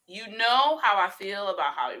 You know how I feel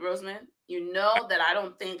about Howie Roseman. You know that I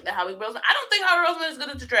don't think Howie Roseman is good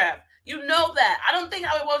at the draft. You know that. I don't think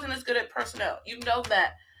Howie Roseman is good at personnel. You know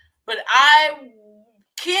that. But I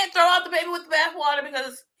can't throw out the baby with the bathwater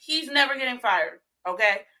because he's never getting fired,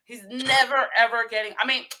 okay? He's never, ever getting, I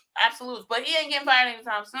mean, absolutes, but he ain't getting fired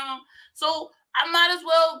anytime soon. So I might as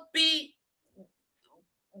well be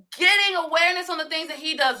getting awareness on the things that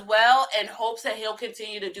he does well and hopes that he'll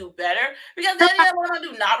continue to do better. Because then you want to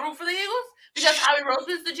do not root for the Eagles because Howie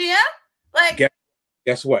Roseman's the GM. Like,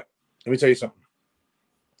 guess what? Let me tell you something.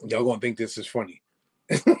 Y'all gonna think this is funny.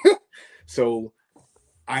 So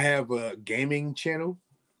I have a gaming channel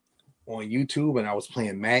on YouTube, and I was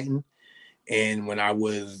playing Madden. And when I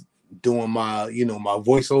was doing my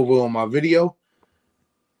voiceover on my video,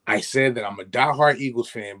 I said that I'm a diehard Eagles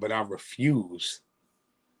fan, but I refuse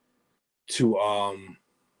to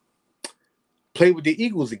play with the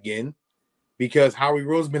Eagles again because Howie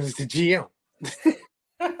Roseman is the GM.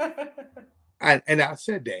 And I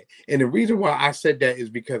said that. And the reason why I said that is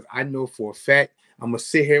because I know for a fact I'm going to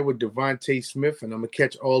sit here with Devontae Smith and I'm going to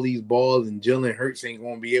catch all these balls, and Jalen Hurts ain't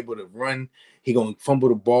going to be able to run. He going to fumble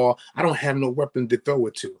the ball. I don't have no weapon to throw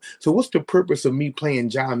it to. So what's the purpose of me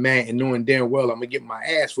playing John Madden knowing damn well I'm going to get my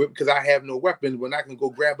ass whipped because I have no weapons when I can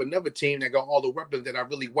go grab another team that got all the weapons that I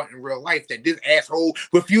really want in real life that this asshole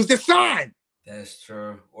refused to sign? That's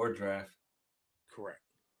true. Or draft. Correct.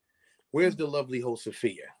 Where's the lovely host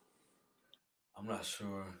Sophia? I'm not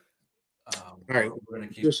sure. All right, we're going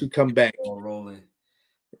to keep come back. Ball rolling.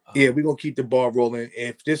 Yeah, we're gonna keep the ball rolling.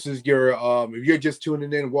 If this is your if you're just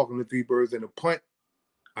tuning in, welcome to Three Birds and a Punt.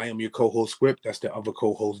 I am your co-host Script. That's the other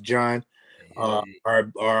co-host John.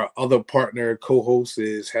 Our other partner co-host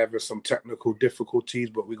is having some technical difficulties,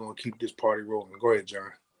 but we're gonna keep this party rolling. Go ahead,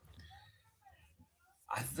 John.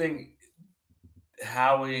 I think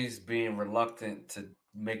Howie's being reluctant to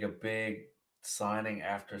make a big signing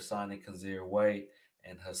after signing Kazir White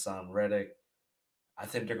and Hassan Reddick. I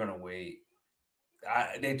think they're gonna wait.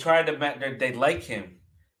 They tried to. They like him.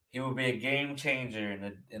 He would be a game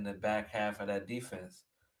changer in the back half of that defense,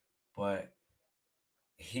 but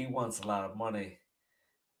he wants a lot of money.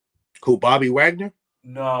 Cool, Bobby Wagner?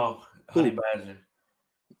 No, Honey Badger.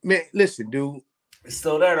 Man, listen, dude. It's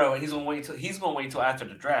still there though. He's gonna wait till after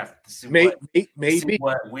the draft to see to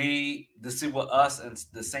see what us and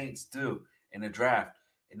the Saints do in the draft.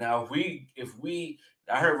 And now if we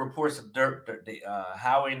I heard reports of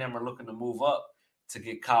Howie and them are looking to move up to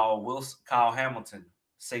get Kyle Hamilton,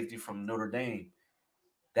 safety from Notre Dame.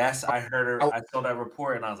 I saw that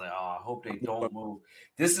report and I was like, oh, I hope they don't move.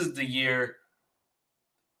 This is the year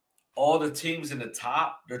all the teams in the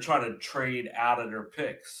top, they're trying to trade out of their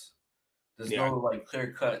picks. There's no like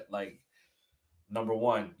clear cut like number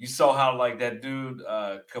one. You saw how like that dude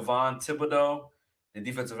Kayvon Thibodeau, the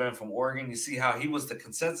defensive end from Oregon, you see how he was the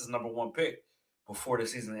consensus number one pick before the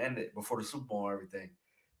season ended, before the Super Bowl and everything.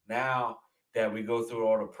 Now that we go through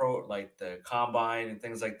all the combine and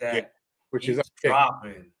things like that, which he's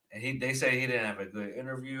dropping. And they say he didn't have a good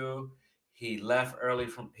interview. He left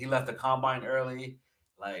the combine early.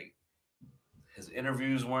 Like His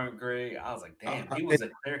interviews weren't great. I was like, damn, he was a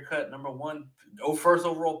clear-cut number 1, first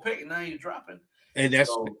overall pick, and now he's dropping. And that's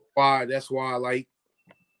why, like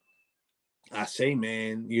I say,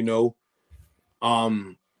 man, you know,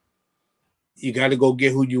 you got to go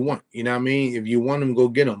get who you want. You know what I mean? If you want him, go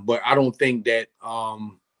get him. But I don't think that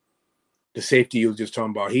the safety you was just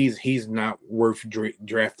talking about, he's not worth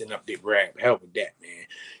drafting up to grab. Hell with that, man.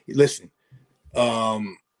 Listen,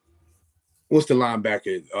 what's the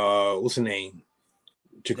linebacker? What's the name?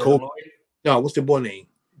 Jacoby. No, what's the boy name?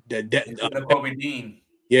 Nakobe Dean.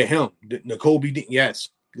 Yeah, him. Nakobe Dean. Yes.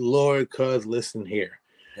 Lord, cuz listen here.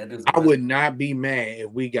 I would not be mad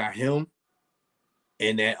if we got him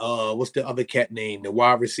and that what's the other cat name? The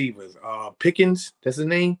wide receivers. Pickens, that's his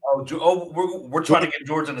name? We're trying to get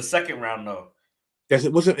George in the second round though. That's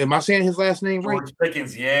it. Am I saying his last name right? George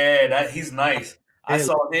Pickens, yeah, he's nice. I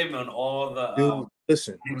saw him on all the dude,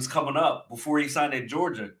 listen. He was coming up before he signed at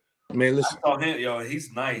Georgia. Man, listen. I saw him,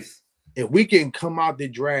 he's nice. If we can come out the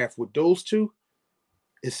draft with those two,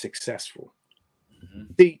 it's successful.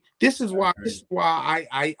 Mm-hmm. See, this is why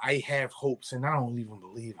I have hopes, and I don't even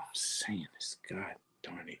believe I'm saying this. God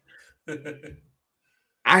darn it.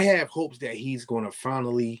 I have hopes that he's going to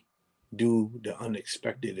finally do the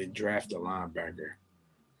unexpected and draft a linebacker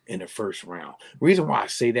in the first round. The reason why I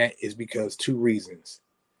say that is because 2 reasons.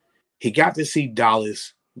 He got to see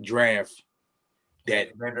Dallas draft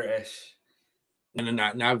that Vander Esch. No,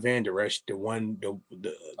 not Vander Esch. The one,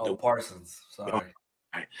 the Parsons. Sorry.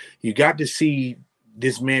 You got to see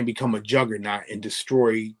this man become a juggernaut and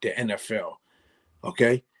destroy the NFL.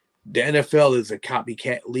 Okay, the NFL is a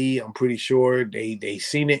copycat league. I'm pretty sure they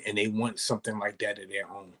seen it and they want something like that of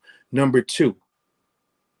their own. Number 2,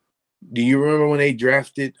 do you remember when they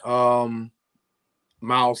drafted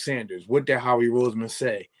Miles Sanders? What did Howie Roseman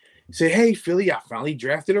say? He said, "Hey Philly, I finally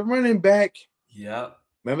drafted a running back." Yeah,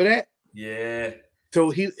 remember that? Yeah.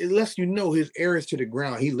 So it lets you know his ear is to the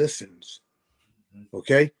ground. He listens.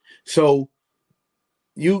 Okay, so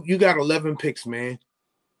you got 11 picks, man.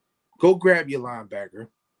 Go grab your linebacker.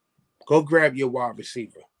 Go grab your wide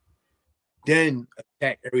receiver. Then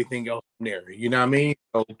attack everything else from there. You know what I mean?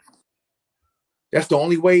 So that's the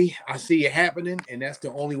only way I see it happening, and that's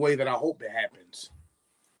the only way that I hope it happens.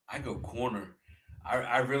 I go corner.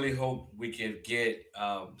 I really hope we can get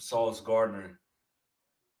Sauce Gardner.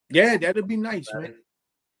 Yeah, that'd be nice, man.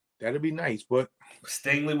 That'd be nice, but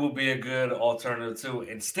Stingley will be a good alternative too.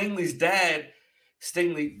 And Stingley's dad,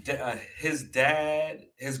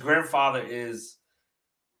 his grandfather is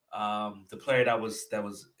the player that was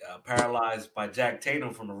paralyzed by Jack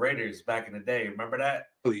Tatum from the Raiders back in the day. Remember that?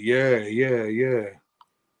 Yeah.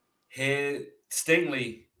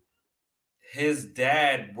 His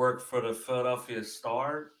dad worked for the Philadelphia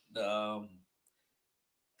Star, the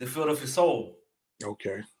Philadelphia Soul.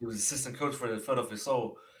 Okay. He was assistant coach for the Philadelphia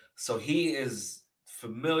Soul. So he is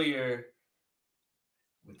familiar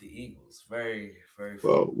with the Eagles. Very, very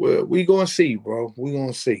familiar. Well, we gonna see, bro. We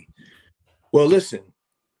gonna see. Well, listen,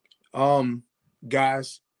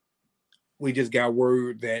 guys, we just got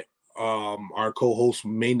word that our co-host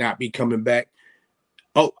may not be coming back.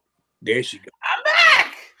 Oh, there she goes. I'm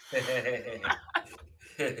back.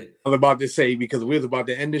 I was about to say, because we was about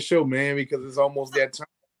to end the show, man, because it's almost that time.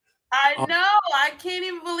 I know. I can't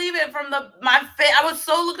even believe it. I was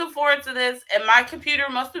so looking forward to this, and my computer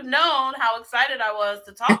must have known how excited I was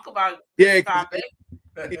to talk about this topic.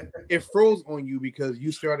 It froze on you because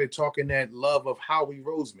you started talking that love of Howie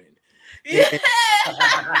Roseman. Yeah.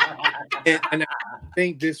 And I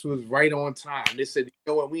think this was right on time. They said, you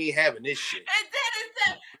know what, we ain't having this shit. It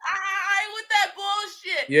said, I with that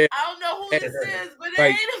bullshit. Yeah. I don't know who this is, but it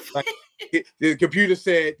ain't the computer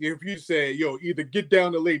said, yo, either get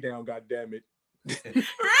down or lay down, goddammit. Right.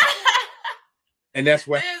 And that's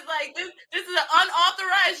what it's like this is an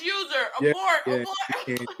unauthorized user. Abort. You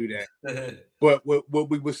can't do that. But what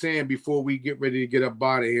we were saying before we get ready to get up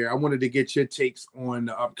out of here, I wanted to get your takes on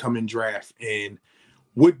the upcoming draft. And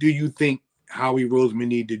what do you think Howie Roseman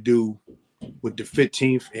need to do with the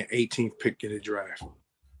 15th and 18th pick in the draft?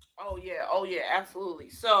 Oh yeah, absolutely.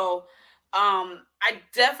 So I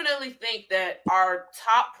definitely think that our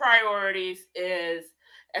top priorities is,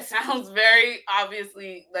 it sounds very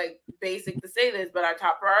obviously like basic to say this, but our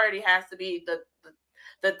top priority has to be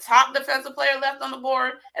the top defensive player left on the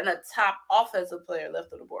board and the top offensive player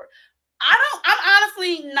left on the board. I'm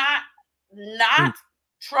honestly not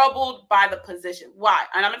troubled by the position. Why?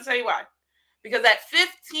 And I'm going to tell you why. Because at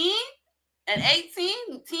 15 and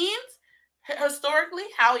 18 teams, historically,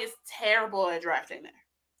 Howie is terrible at drafting there.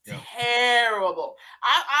 Terrible.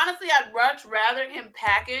 I'd much rather him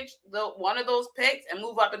package one of those picks and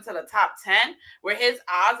move up into the top 10, where his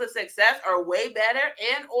odds of success are way better,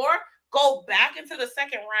 and or go back into the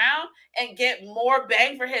second round and get more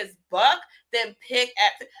bang for his buck than pick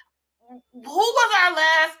at. Who was our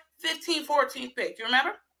last 15, 14th pick? Do you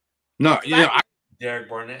remember? No, Derek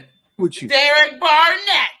Barnett. Derek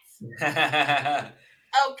Barnett.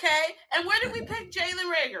 Okay, and where did we pick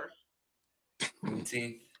Jalen Reagor? In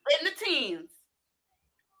the teens.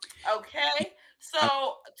 Okay,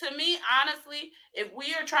 so to me, honestly, if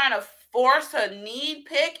we are trying to force a need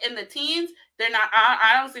pick in the teens, they're not.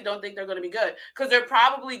 I honestly don't think they're going to be good, because they're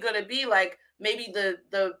probably going to be like maybe the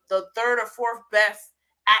third or fourth best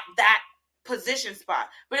at that position spot.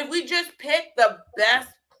 But if we just pick the best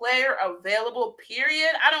player available,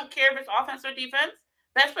 period, I don't care if it's offense or defense,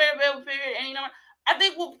 best player available, period, any number, I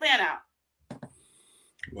think we'll pan out.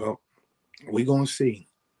 Well, we're going to see.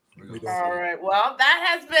 All right. Well, that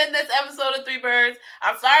has been this episode of Three Birds.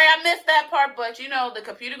 I'm sorry I missed that part, but the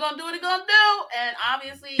computer gonna do what it's gonna do, and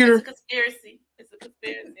obviously it's a conspiracy. It's a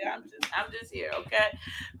conspiracy. I'm just here. Okay.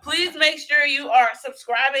 Please make sure you are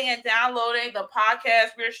subscribing and downloading the podcast.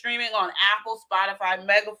 We're streaming on Apple, Spotify,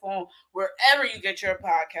 Megaphone, wherever you get your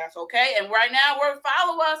podcast. Okay. And right now,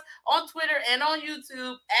 follow us on Twitter and on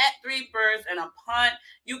YouTube at Three Birds and a Punt.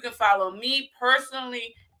 You can follow me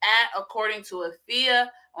personally at According to Afia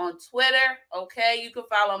on Twitter. Okay, you can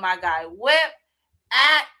follow my guy Whip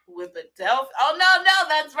at Whipadelphia. Oh no,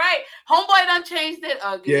 that's right. Homeboy done changed it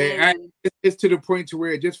again. Yeah, it's to the point to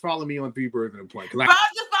where just follow me on Three Birds and a Punt.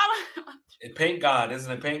 Just follow. Paint God,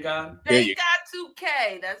 isn't it? Paint God. Paint God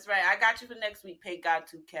 2K. That's right. I got you for next week. Paint God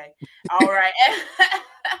 2K. All right.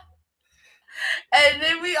 And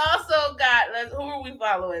then we also got. Who are we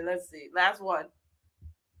following? Let's see. Last one.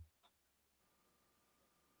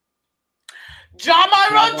 John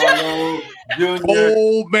Monroe Jr.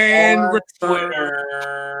 Old man Twitter.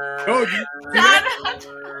 Oh,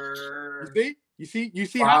 you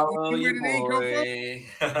see how where the name come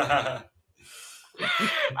from?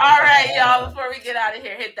 All right, y'all. Before we get out of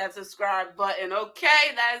here, hit that subscribe button.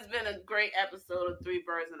 Okay, that has been a great episode of Three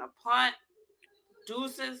Birds and a Punt.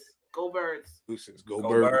 Deuces, go Birds. Deuces, go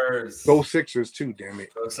Birds. Go Sixers too. Damn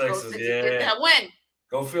it. Go Sixers. Get that win.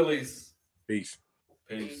 Go Phillies. Peace.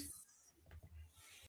 Peace.